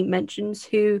 as he mentions,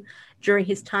 who during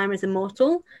his time as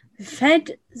immortal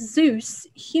fed Zeus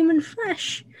human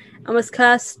flesh and was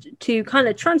cursed to kind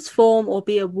of transform or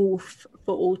be a wolf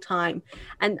for all time.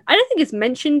 And I don't think it's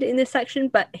mentioned in this section,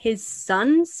 but his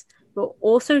sons were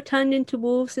also turned into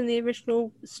wolves in the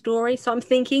original story. So I'm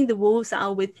thinking the wolves that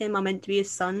are with him are meant to be his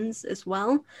sons as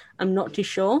well. I'm not too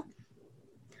sure.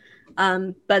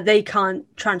 But they can't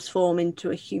transform into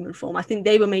a human form. I think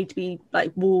they were made to be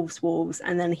like wolves,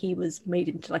 and then he was made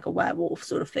into like a werewolf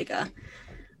sort of figure.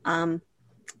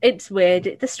 It's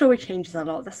weird. The story changes a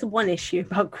lot. That's the one issue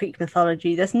about Greek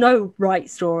mythology. There's no right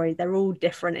story. They're all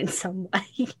different in some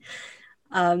way.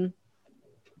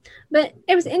 But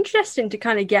it was interesting to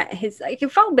kind of get his, like,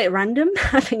 it felt a bit random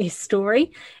having his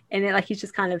story in it, like he's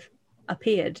just kind of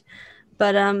appeared.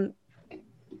 But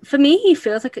for me, he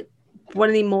feels like one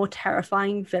of the more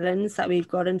terrifying villains that we've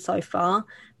gotten so far,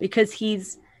 because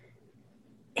he's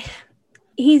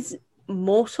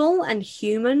mortal and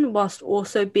human whilst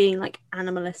also being like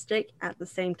animalistic at the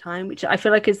same time, which I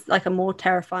feel like is like a more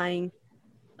terrifying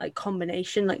like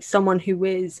combination. Like someone who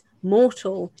is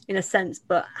mortal in a sense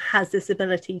but has this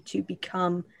ability to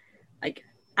become like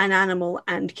an animal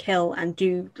and kill and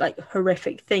do like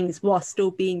horrific things while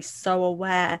still being so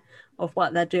aware of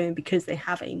what they're doing because they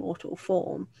have a mortal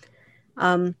form.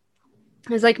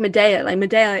 It's like Medea. Like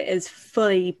Medea is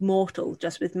fully mortal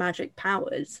just with magic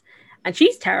powers, and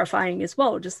she's terrifying as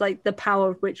well, just like the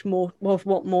power of which of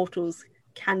what mortals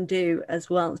can do as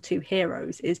well to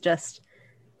heroes is just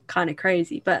kind of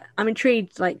crazy. But I'm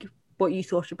intrigued like what you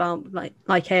thought about like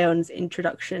Lycaon's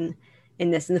introduction in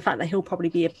this, and the fact that he'll probably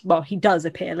be he does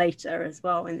appear later as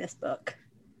well in this book.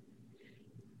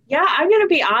 Yeah, I'm gonna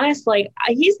be honest, like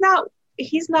he's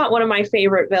not one of my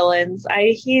favorite villains.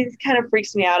 He kind of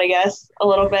freaks me out, I guess, a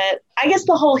little bit. I guess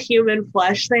the whole human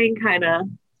flesh thing kind of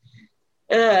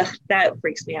that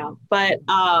freaks me out. But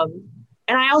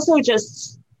and I also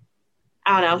just,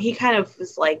 I don't know, he kind of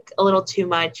was like a little too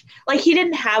much. Like he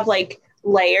didn't have like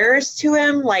layers to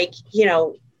him, like, you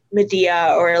know,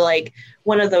 Medea or like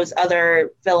one of those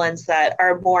other villains that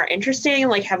are more interesting,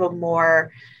 like have a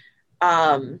more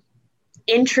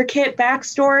intricate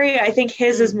backstory. I think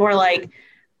his is more like,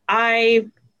 I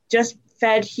just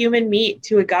fed human meat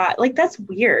to a god. Like that's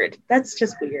weird. That's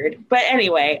just weird. But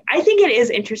anyway, I think it is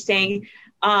interesting.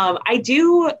 I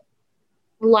do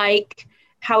like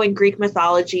how in Greek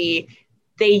mythology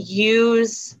they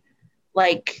use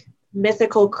like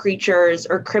mythical creatures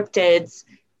or cryptids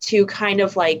to kind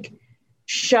of like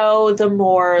show the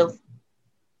more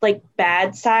like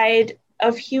bad side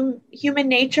of human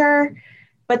nature,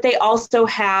 but they also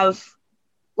have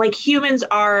like humans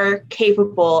are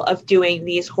capable of doing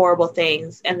these horrible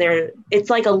things, and it's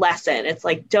like a lesson. It's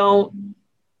like, don't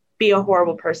be a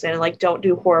horrible person, and like don't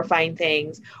do horrifying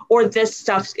things, or this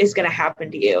stuff is going to happen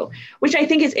to you, which I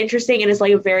think is interesting and is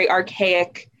like a very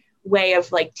archaic way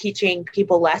of like teaching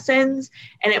people lessons.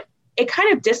 And it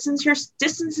kind of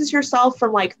distances yourself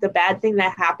from like the bad thing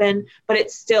that happened, but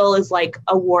it still is like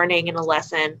a warning and a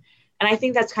lesson. And I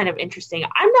think that's kind of interesting.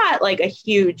 I'm not like a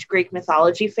huge Greek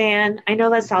mythology fan. I know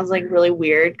that sounds like really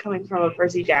weird coming from a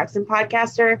Percy Jackson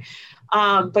podcaster.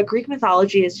 But Greek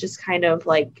mythology is just kind of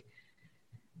like,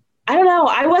 I don't know.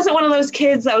 I wasn't one of those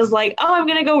kids that was like, oh, I'm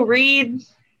going to go read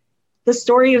the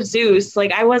story of Zeus.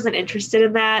 Like I wasn't interested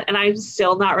in that. And I'm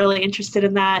still not really interested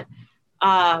in that.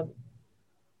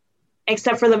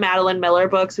 Except for the Madeline Miller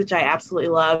books, which I absolutely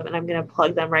love. And I'm going to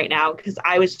plug them right now because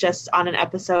I was just on an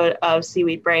episode of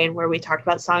Seaweed Brain where we talked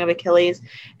about Song of Achilles,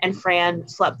 and Fran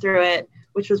slept through it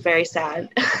which was very sad.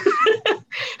 But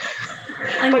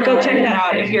go check that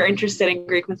out if you're interested in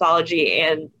Greek mythology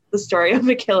and the story of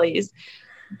Achilles.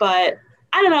 But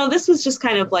I don't know, this was just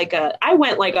kind of like I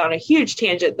went like on a huge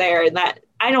tangent there, and that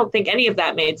I don't think any of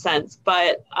that made sense.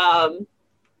 But I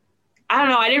don't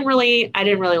know, I didn't really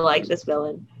like this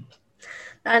villain.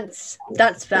 That's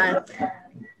fair.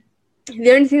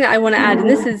 The only thing that I want to add, and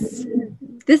this is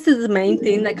the main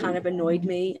thing that kind of annoyed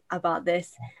me about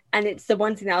this, and it's the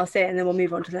one thing that I'll say, and then we'll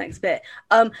move on to the next bit.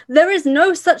 There is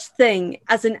no such thing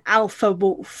as an alpha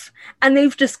wolf, and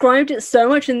they've described it so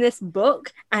much in this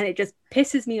book, and it just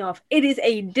pisses me off. It is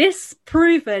a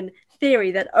disproven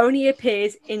theory that only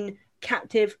appears in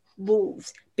captive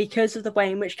wolves because of the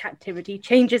way in which captivity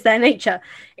changes their nature.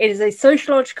 It is a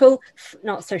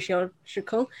not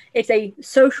sociological, it's a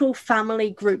social family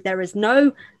group. There is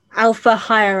no alpha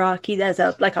hierarchy. There's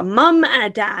a mum and a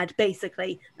dad,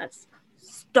 basically.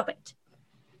 Stop it.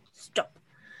 Stop.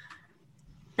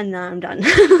 And now I'm done.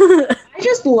 I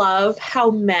just love how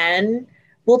men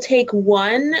will take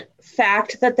one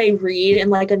fact that they read in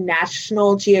like a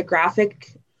National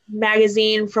Geographic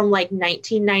magazine from like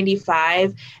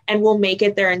 1995 and will make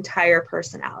it their entire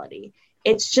personality.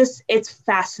 It's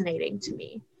fascinating to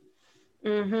me.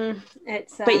 Mm-hmm.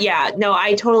 But yeah, no,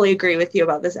 I totally agree with you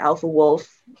about this alpha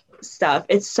wolf stuff.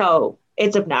 It's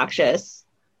obnoxious.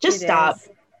 Just stop.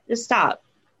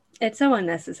 It's so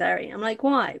unnecessary. I'm like,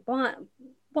 why? What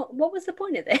was the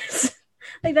point of this?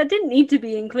 Like, that didn't need to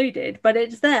be included, but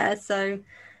it's there, so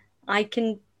I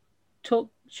can talk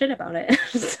shit about it.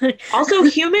 Also,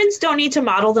 humans don't need to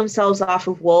model themselves off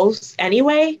of wolves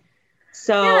anyway.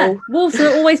 So yeah, wolves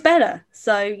are always better.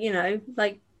 So,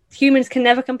 like, humans can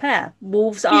never compare.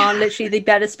 Wolves are literally the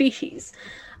better species.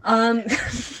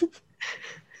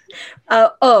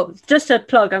 Just a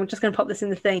plug, I'm just going to pop this in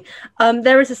the thing.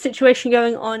 There is a situation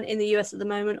going on in the US at the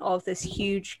moment of this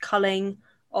huge culling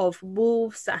of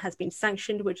wolves that has been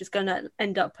sanctioned, which is going to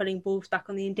end up putting wolves back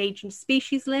on the endangered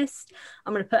species list.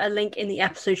 I'm going to put a link in the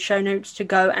episode show notes to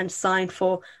go and sign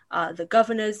for the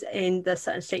governors in the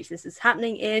certain states this is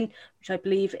happening in, which I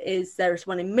believe there is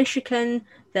one in Michigan.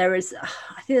 I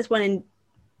think there's one in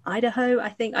Idaho,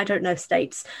 I don't know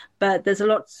states, but there's a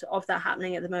lot of that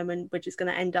happening at the moment, which is going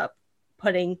to end up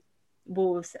putting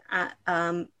wolves at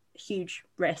huge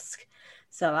risk.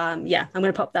 So I'm going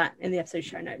to pop that in the episode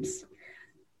show notes.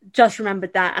 Just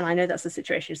remembered that, and I know that's the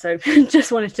situation, so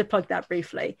just wanted to plug that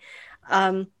briefly,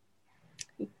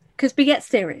 because we get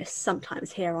serious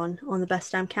sometimes here on the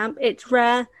Best Damn Camp. It's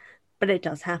rare, but it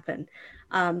does happen.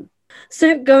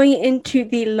 So going into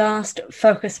the last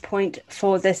focus point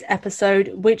for this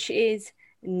episode, which is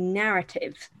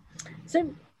narrative.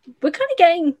 So we're kind of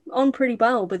getting on pretty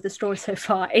well with the story so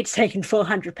far. It's taken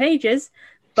 400 pages,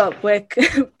 but we're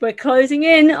closing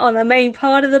in on the main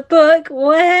part of the book.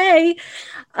 Way,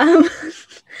 I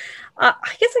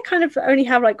guess I kind of only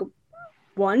have like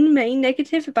one main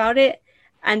negative about it,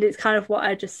 and it's kind of what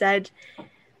I just said.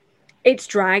 It's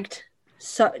dragged.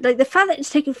 So, like, the fact that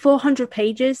it's taken 400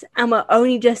 pages and we're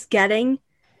only just getting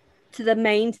to the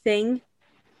main thing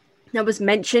that was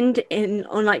mentioned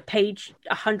on like page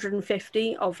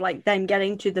 150 of like them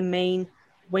getting to the main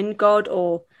wind god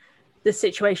or the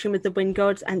situation with the wind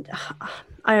gods, and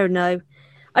I don't know.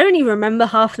 I don't even remember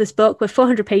half of this book. We're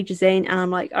 400 pages in, and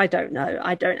I'm like, I don't know.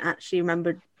 I don't actually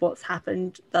remember what's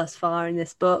happened thus far in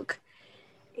this book.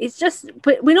 It's just,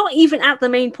 but we're not even at the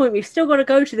main point. We've still got to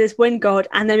go to this wind god,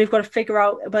 and then we've got to figure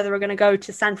out whether we're going to go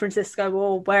to San Francisco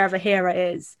or wherever Hera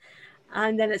is.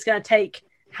 And then it's going to take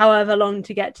however long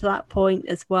to get to that point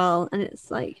as well. And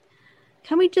it's like,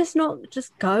 can we just not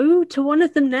just go to one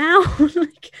of them now?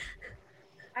 Like,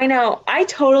 I know. I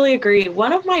totally agree.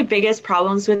 One of my biggest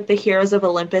problems with the Heroes of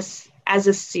Olympus as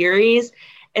a series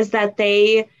is that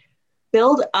they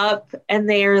build up and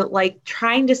they're like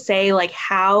trying to say like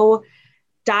how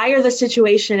dire the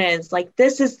situation is. Like,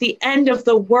 this is the end of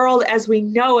the world as we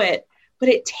know it, but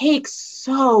it takes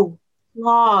so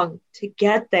long to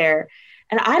get there.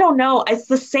 And I don't know, it's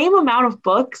the same amount of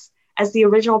books as the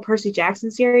original Percy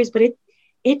Jackson series, but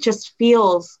it just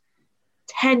feels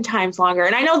 10 times longer.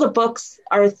 And I know the books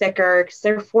are thicker because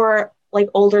they're for like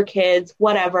older kids,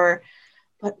 whatever.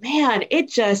 But man,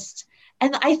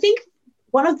 and I think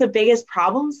one of the biggest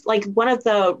problems, like one of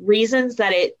the reasons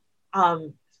that it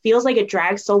feels like it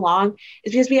drags so long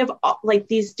is because we have like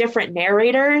these different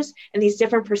narrators and these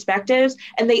different perspectives,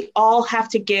 and they all have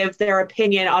to give their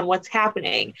opinion on what's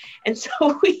happening. And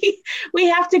so we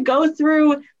have to go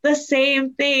through the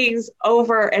same things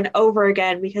over and over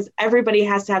again because everybody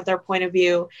has to have their point of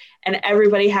view and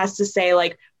everybody has to say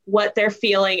like what they're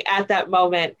feeling at that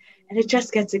moment. And it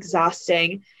just gets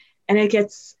exhausting and it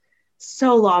gets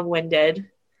so long-winded.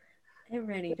 It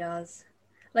really does.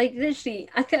 Like, literally,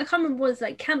 I can't remember what it's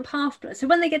like, Camp Half-Blood. So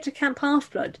when they get to Camp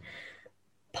Half-Blood,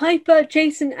 Piper,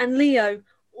 Jason, and Leo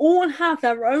all have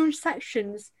their own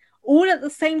sections, all at the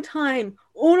same time,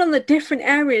 all on the different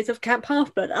areas of Camp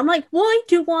Half-Blood. I'm like, why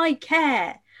do I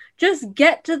care? Just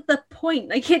get to the point.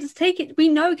 Like, just take it. We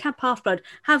know Camp Half-Blood.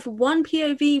 Have one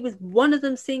POV with one of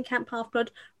them seeing Camp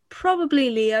Half-Blood. Probably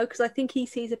Leo, because I think he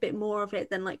sees a bit more of it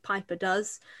than like Piper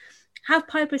does. Have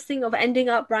Piper's thing of ending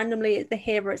up randomly at the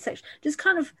hero section. Just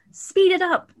kind of speed it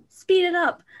up.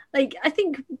 Like, I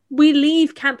think we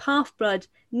leave Camp Half-Blood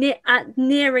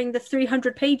nearing the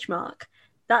 300 page mark.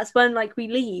 That's when like we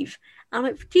leave. I'm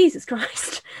like, Jesus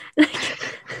Christ.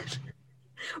 Like,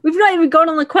 we've not even gone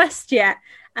on the quest yet.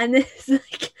 And this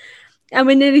like, and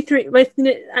we're nearly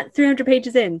at 300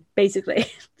 pages in, basically.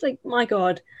 It's like, my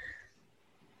God.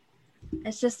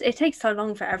 It's just, it takes so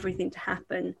long for everything to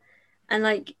happen. And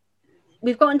like,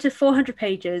 we've gotten to 400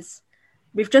 pages.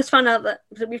 We've just found out that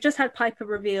we've just had Piper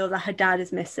reveal that her dad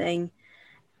is missing,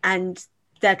 and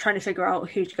they're trying to figure out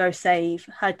who to go save,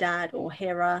 her dad or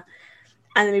Hera.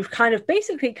 And then we've kind of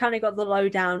got the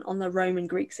lowdown on the Roman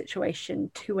Greek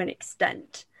situation to an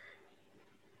extent,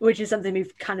 which is something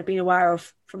we've kind of been aware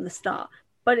of from the start.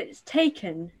 But it's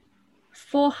taken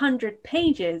 400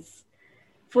 pages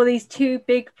for these two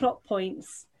big plot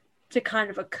points to kind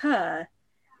of occur,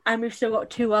 and we've still got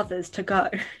 2 others to go.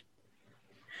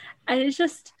 And it's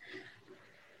just,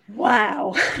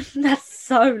 wow, that's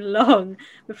so long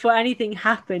before anything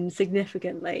happens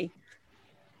significantly.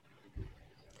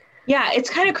 Yeah, it's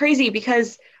kind of crazy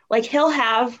because like he'll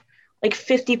have like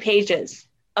 50 pages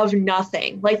of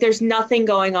nothing. Like there's nothing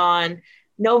going on.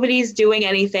 Nobody's doing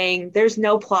anything. There's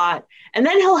no plot. And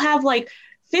then he'll have like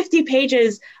 50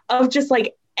 pages of just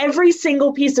like every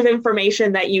single piece of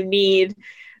information that you need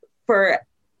for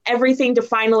everything to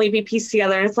finally be pieced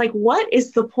together. And it's like, what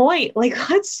is the point? Like,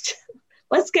 let's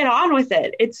get on with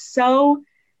it. It's so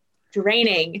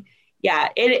draining. Yeah,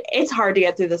 it's hard to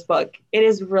get through this book. It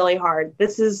is really hard.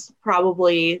 This is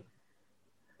probably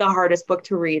the hardest book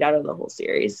to read out of the whole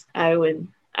series. I would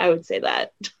say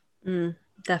that.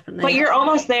 Definitely. But you're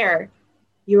almost there.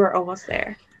 You are almost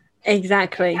there.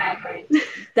 Exactly.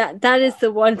 That is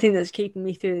the one thing that's keeping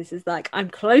me through this, is like,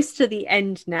 I'm close to the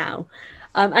end now.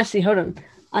 Actually, hold on.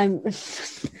 I'm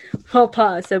well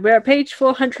past. So we're at page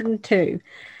 402.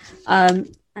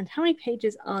 And how many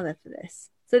pages are there for this?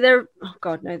 So there, oh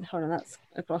God, no, hold on, that's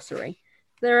a glossary.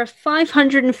 There are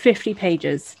 550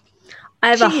 pages. I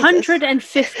have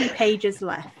 150 pages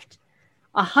left.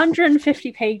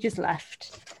 150 pages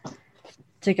left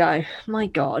to go. My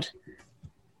God.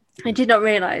 I did not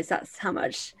realize that's how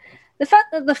much. The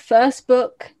fact that the first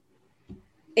book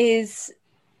is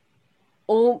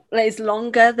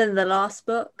longer than the last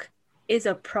book is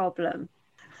a problem.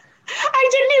 I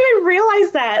didn't even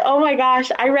realize that. Oh my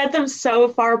gosh, I read them so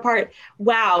far apart.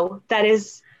 Wow,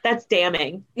 that's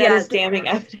damning. That is damning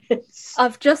evidence.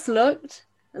 I've just looked.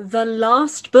 The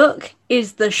last book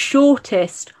is the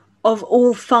shortest of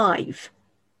all 5.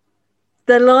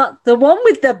 The one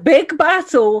with the big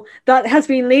battle that has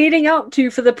been leading up to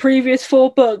for the previous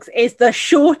 4 books is the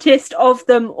shortest of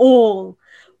them all.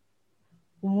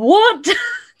 What?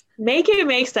 Make it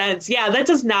make sense. Yeah, that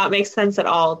does not make sense at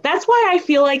all. That's why I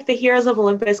feel like the Heroes of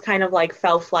Olympus kind of like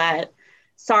fell flat.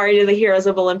 Sorry to the Heroes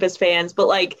of Olympus fans, but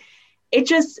like it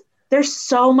just, there's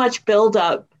so much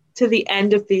buildup to the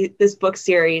end of this book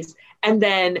series. And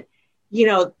then, you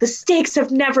know, the stakes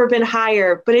have never been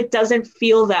higher, but it doesn't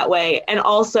feel that way. And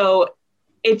also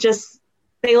it just,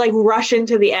 they like rush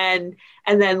into the end,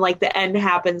 and then like the end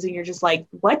happens and you're just like,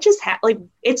 what just happened? Like,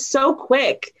 it's so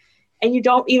quick and you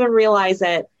don't even realize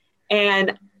it.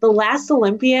 And The Last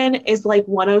Olympian is like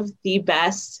one of the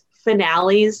best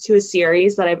finales to a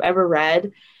series that I've ever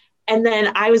read. And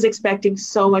then I was expecting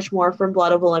so much more from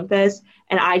Blood of Olympus,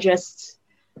 and I just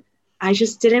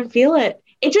didn't feel it.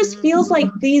 It just feels like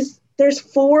there's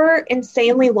 4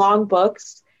 insanely long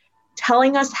books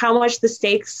telling us how much the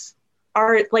stakes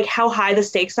are, like how high the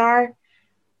stakes are.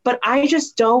 But I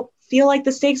just don't feel like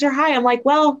the stakes are high. I'm like,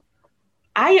 well,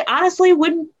 I honestly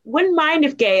wouldn't mind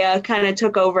if Gaia kind of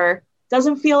took over.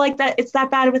 Doesn't feel like that it's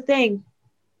that bad of a thing.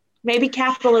 Maybe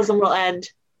capitalism will end,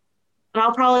 and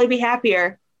I'll probably be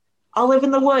happier. I'll live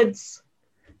in the woods.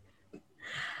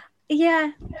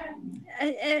 Yeah.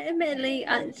 Admittedly,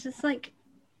 it's just like,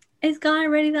 is Gaia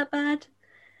really that bad?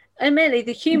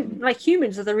 Admittedly,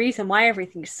 humans are the reason why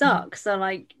everything sucks. So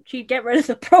like, she'd get rid of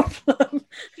the problem.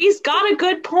 He's got a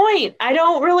good point. I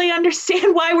don't really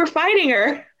understand why we're fighting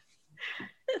her.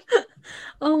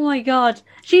 Oh my god.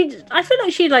 I feel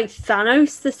like she'd like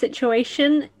Thanos the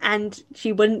situation and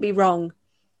she wouldn't be wrong.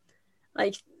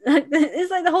 Like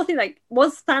it's like the whole thing, like,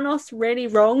 was Thanos really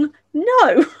wrong?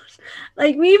 No.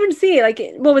 Like we even see it, like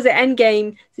what was it,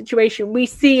 Endgame situation. We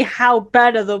see how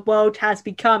better the world has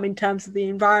become in terms of the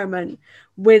environment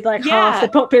with like half the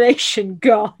population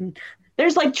gone.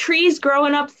 There's like trees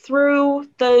growing up through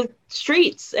the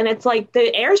streets and it's like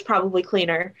the air's probably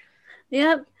cleaner.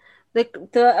 Yep.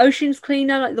 The ocean's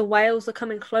cleaner, like the whales are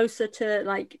coming closer to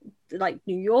like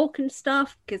New York and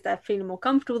stuff because they're feeling more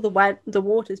comfortable. The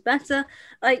water's better.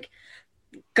 Like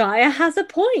Gaia has a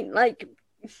point. Like,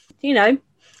 you know,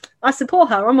 I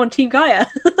support her. I'm on Team Gaia.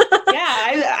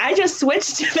 Yeah, I just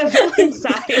switched to the villain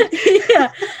side.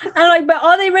 Yeah, and like, but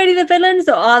are they really the villains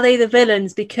or are they the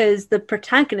villains because the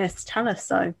protagonists tell us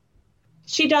so?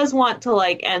 She does want to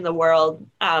like end the world.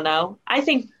 I don't know. I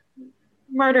think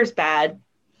murder's bad.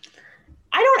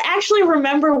 I don't actually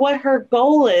remember what her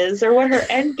goal is or what her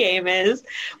end game is.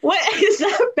 What is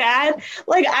that bad?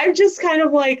 Like, I'm just kind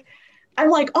of like, I'm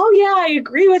like, oh yeah, I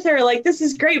agree with her. Like, this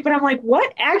is great. But I'm like,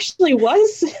 what actually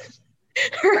was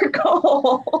her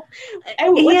goal?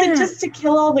 And was it just to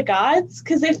kill all the gods?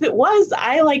 Because if it was,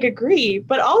 I like agree.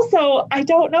 But also, I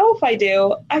don't know if I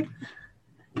do.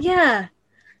 Yeah,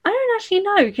 I don't actually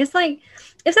know because like,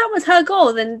 if that was her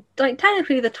goal, then like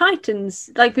technically the Titans,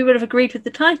 like we would have agreed with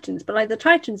the Titans, but like the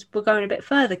Titans were going a bit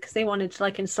further because they wanted to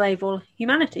like enslave all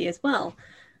humanity as well.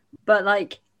 But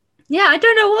like, yeah, I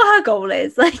don't know what her goal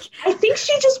is. Like, I think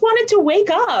she just wanted to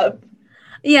wake up.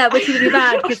 Yeah, which would be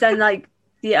bad because then like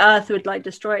the Earth would like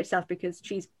destroy itself because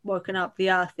she's woken up.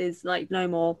 The Earth is like no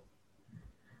more.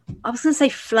 I was gonna say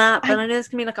flat, but I know there's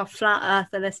gonna be like a flat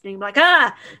earther listening, like,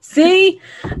 see,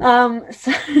 which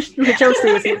obviously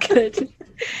isn't good.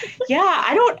 Yeah,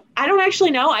 I don't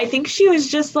actually know. I think she was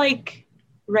just like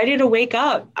ready to wake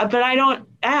up, but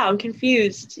I'm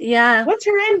confused. Yeah, what's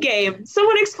her end game?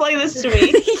 Someone explain this to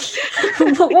me.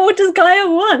 What does Gaia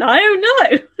want? I don't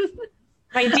know.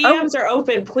 My DMs are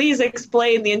open. Please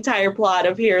explain the entire plot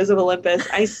of Heroes of Olympus.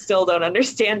 I still don't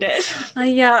understand it.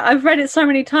 Yeah, I've read it so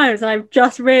many times and I've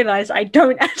just realised I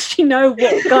don't actually know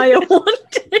what Gaia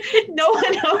wanted. No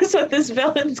one knows what this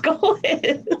villain's goal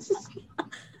is.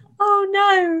 Oh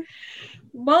no.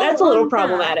 Well, that's a little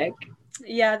problematic.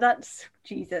 Yeah, that's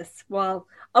Jesus. Well,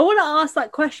 I want to ask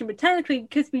that question, but technically,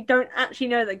 because we don't actually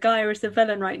know that Gaia is the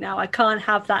villain right now, I can't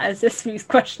have that as this week's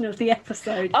question of the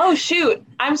episode. Oh shoit!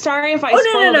 I'm sorry if I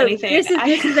spoiled anything. This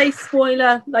is a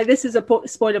spoiler. Like, this is a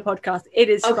spoiler podcast. It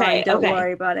is fine. Don't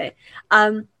worry about it.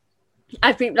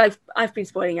 I've been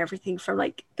spoiling everything from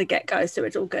like the get go, so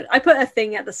it's all good. I put a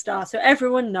thing at the start so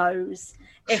everyone knows.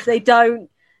 If they don't,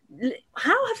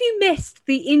 how have you missed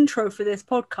the intro for this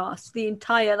podcast? The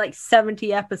entire like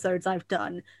 70 episodes I've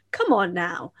done. Come on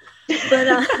now.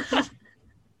 But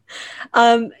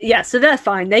yeah, so they're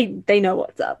fine. They know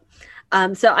what's up.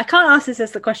 So I can't ask this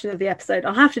as the question of the episode.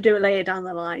 I'll have to do it later down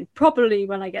the line, probably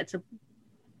when I get to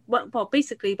well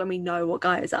basically when we know what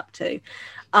Guy is up to.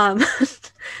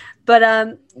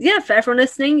 But yeah, for everyone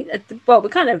listening, well, we're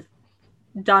kind of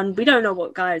done. We don't know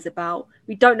what Guy is about.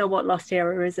 We don't know what Lost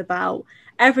Hero is about.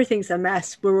 Everything's a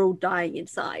mess. We're all dying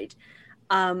inside.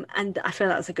 And I feel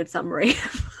that's a good summary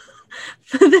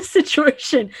for the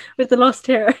situation with the Lost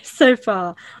Hero so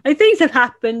far. Like, things have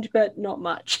happened, but not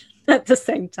much at the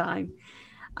same time.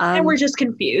 And we're just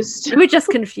confused. We're just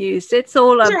confused. It's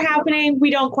all things are happening. We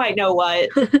don't quite know what.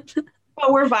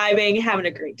 But we're vibing, having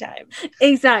a great time.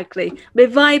 Exactly. We're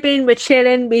vibing, we're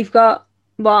chilling. We've got,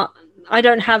 well, I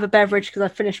don't have a beverage because I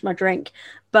finished my drink,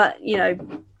 but, you know,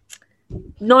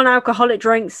 non-alcoholic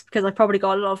drinks because I've probably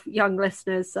got a lot of young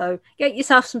listeners. So get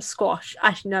yourself some squash.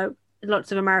 Actually, no,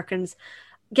 lots of Americans.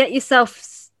 Get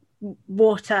yourself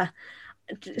water.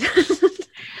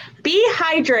 Be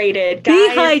hydrated, guys.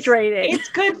 Be hydrated. It's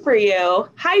good for you.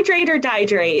 Hydrate or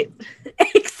dihydrate.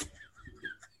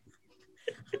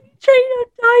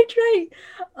 Hydrate.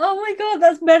 Oh my god,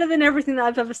 that's better than everything that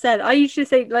I've ever said. I usually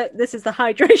say like, this is the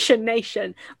hydration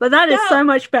nation, but that is so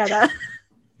much better.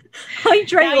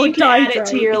 Hydrate now or you can dihydrate. add it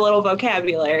to your little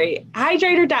vocabulary.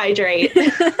 Hydrate or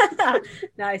dihydrate.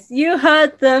 Nice. You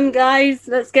heard them, guys.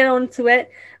 Let's get on to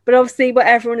it. But obviously, what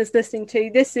everyone is listening to,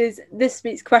 this is this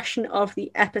week's question of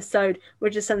the episode,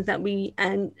 which is something that me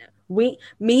and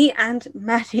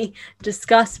Maddy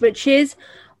discussed, which is,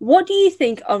 what do you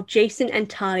think of Jason and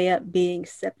Talia being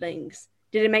siblings?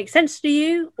 Did it make sense to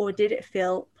you, or did it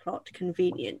feel plot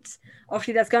convenient?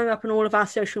 Obviously, that's going up on all of our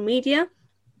social media.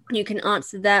 You can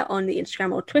answer there on the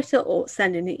Instagram or Twitter, or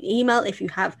send in an email if you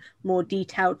have more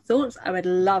detailed thoughts. I would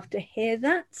love to hear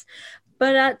that.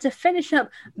 But to finish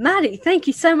up, Maddy, thank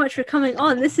you so much for coming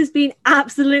on. This has been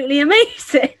absolutely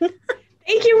amazing.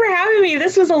 Thank you for having me.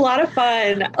 This was a lot of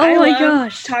fun. Oh my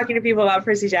gosh. Talking to people about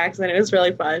Percy Jackson. It was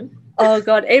really fun. Oh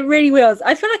God, it really was.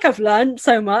 I feel like I've learned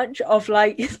so much of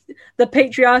like the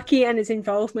patriarchy and its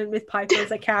involvement with Piper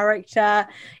as a character,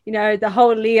 you know, the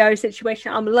whole Leo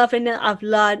situation. I'm loving it. I've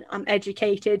learned, I'm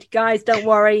educated. Guys, don't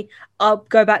worry. I'll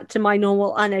go back to my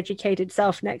normal uneducated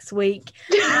self next week.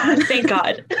 Thank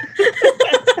God.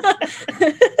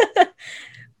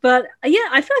 But yeah,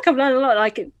 I feel like I've learned a lot.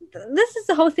 Like, this is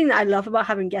the whole thing that I love about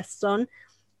having guests on.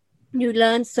 You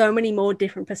learn so many more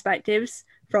different perspectives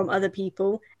from other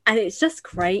people, and it's just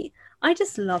great. I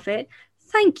just love it.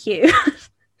 Thank you.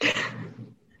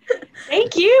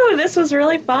 Thank you. This was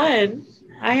really fun.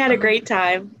 I had a great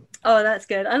time. Oh, that's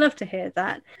good. I love to hear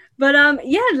that. But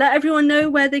yeah, let everyone know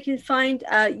where they can find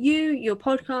you, your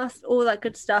podcast, all that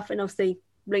good stuff, and obviously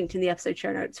linked in the episode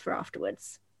show notes for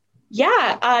afterwards.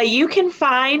 Yeah, you can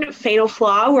find Fatal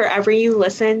Flaw wherever you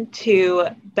listen to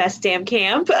Best Damn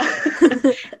Camp.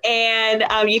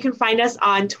 And you can find us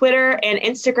on Twitter and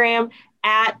Instagram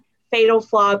at Fatal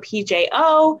Flaw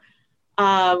PJO.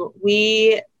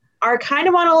 We are kind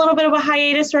of on a little bit of a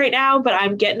hiatus right now, but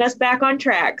I'm getting us back on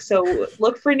track. So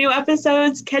look for new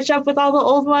episodes, catch up with all the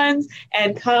old ones,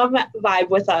 and come vibe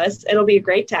with us. It'll be a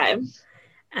great time.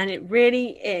 And it really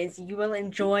is. You will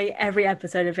enjoy every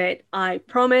episode of it, I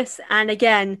promise. And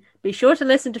again, be sure to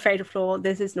listen to Fatal Flaw.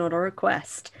 This is not a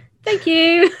request. Thank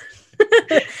you.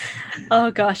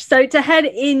 Oh gosh. So to head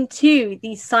into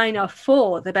the sign off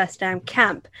for the Best Damn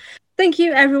Camp. Thank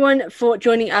you everyone for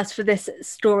joining us for this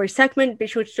story segment. Be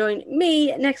sure to join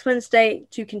me next Wednesday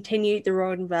to continue the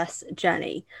Royalverse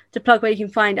journey. To plug where you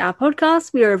can find our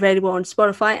podcast, we are available on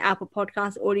Spotify, Apple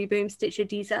Podcasts, Audioboom, Stitcher,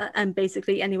 Deezer, and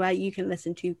basically anywhere you can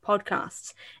listen to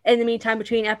podcasts. In the meantime,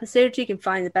 between episodes, you can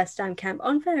find the Best Damn Camp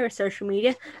on various social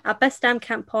media at Best Damn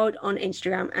Camp Pod on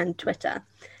Instagram and Twitter.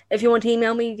 If you want to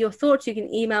email me your thoughts, you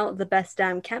can email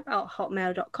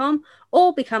thebestdamncamp@hotmail.com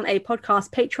or become a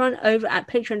podcast patron over at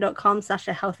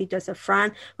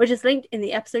patreon.com/ahealthydoseoffran, which is linked in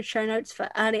the episode show notes for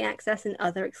early access and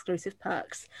other exclusive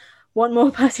perks. Want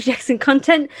more Percy Jackson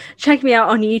content? Check me out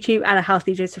on YouTube at A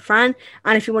Healthy Dose of Fran.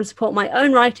 And if you want to support my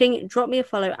own writing, drop me a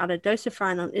follow at A Dose of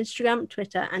Fran on Instagram,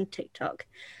 Twitter, and TikTok.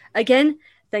 Again,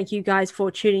 thank you guys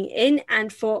for tuning in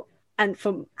and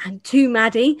to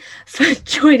Maddy for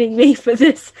joining me for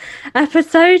this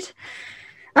episode.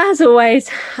 As always,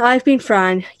 I've been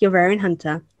Fran, your very own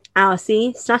hunter. I'll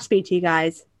see/speak to you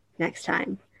guys next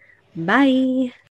time. Bye.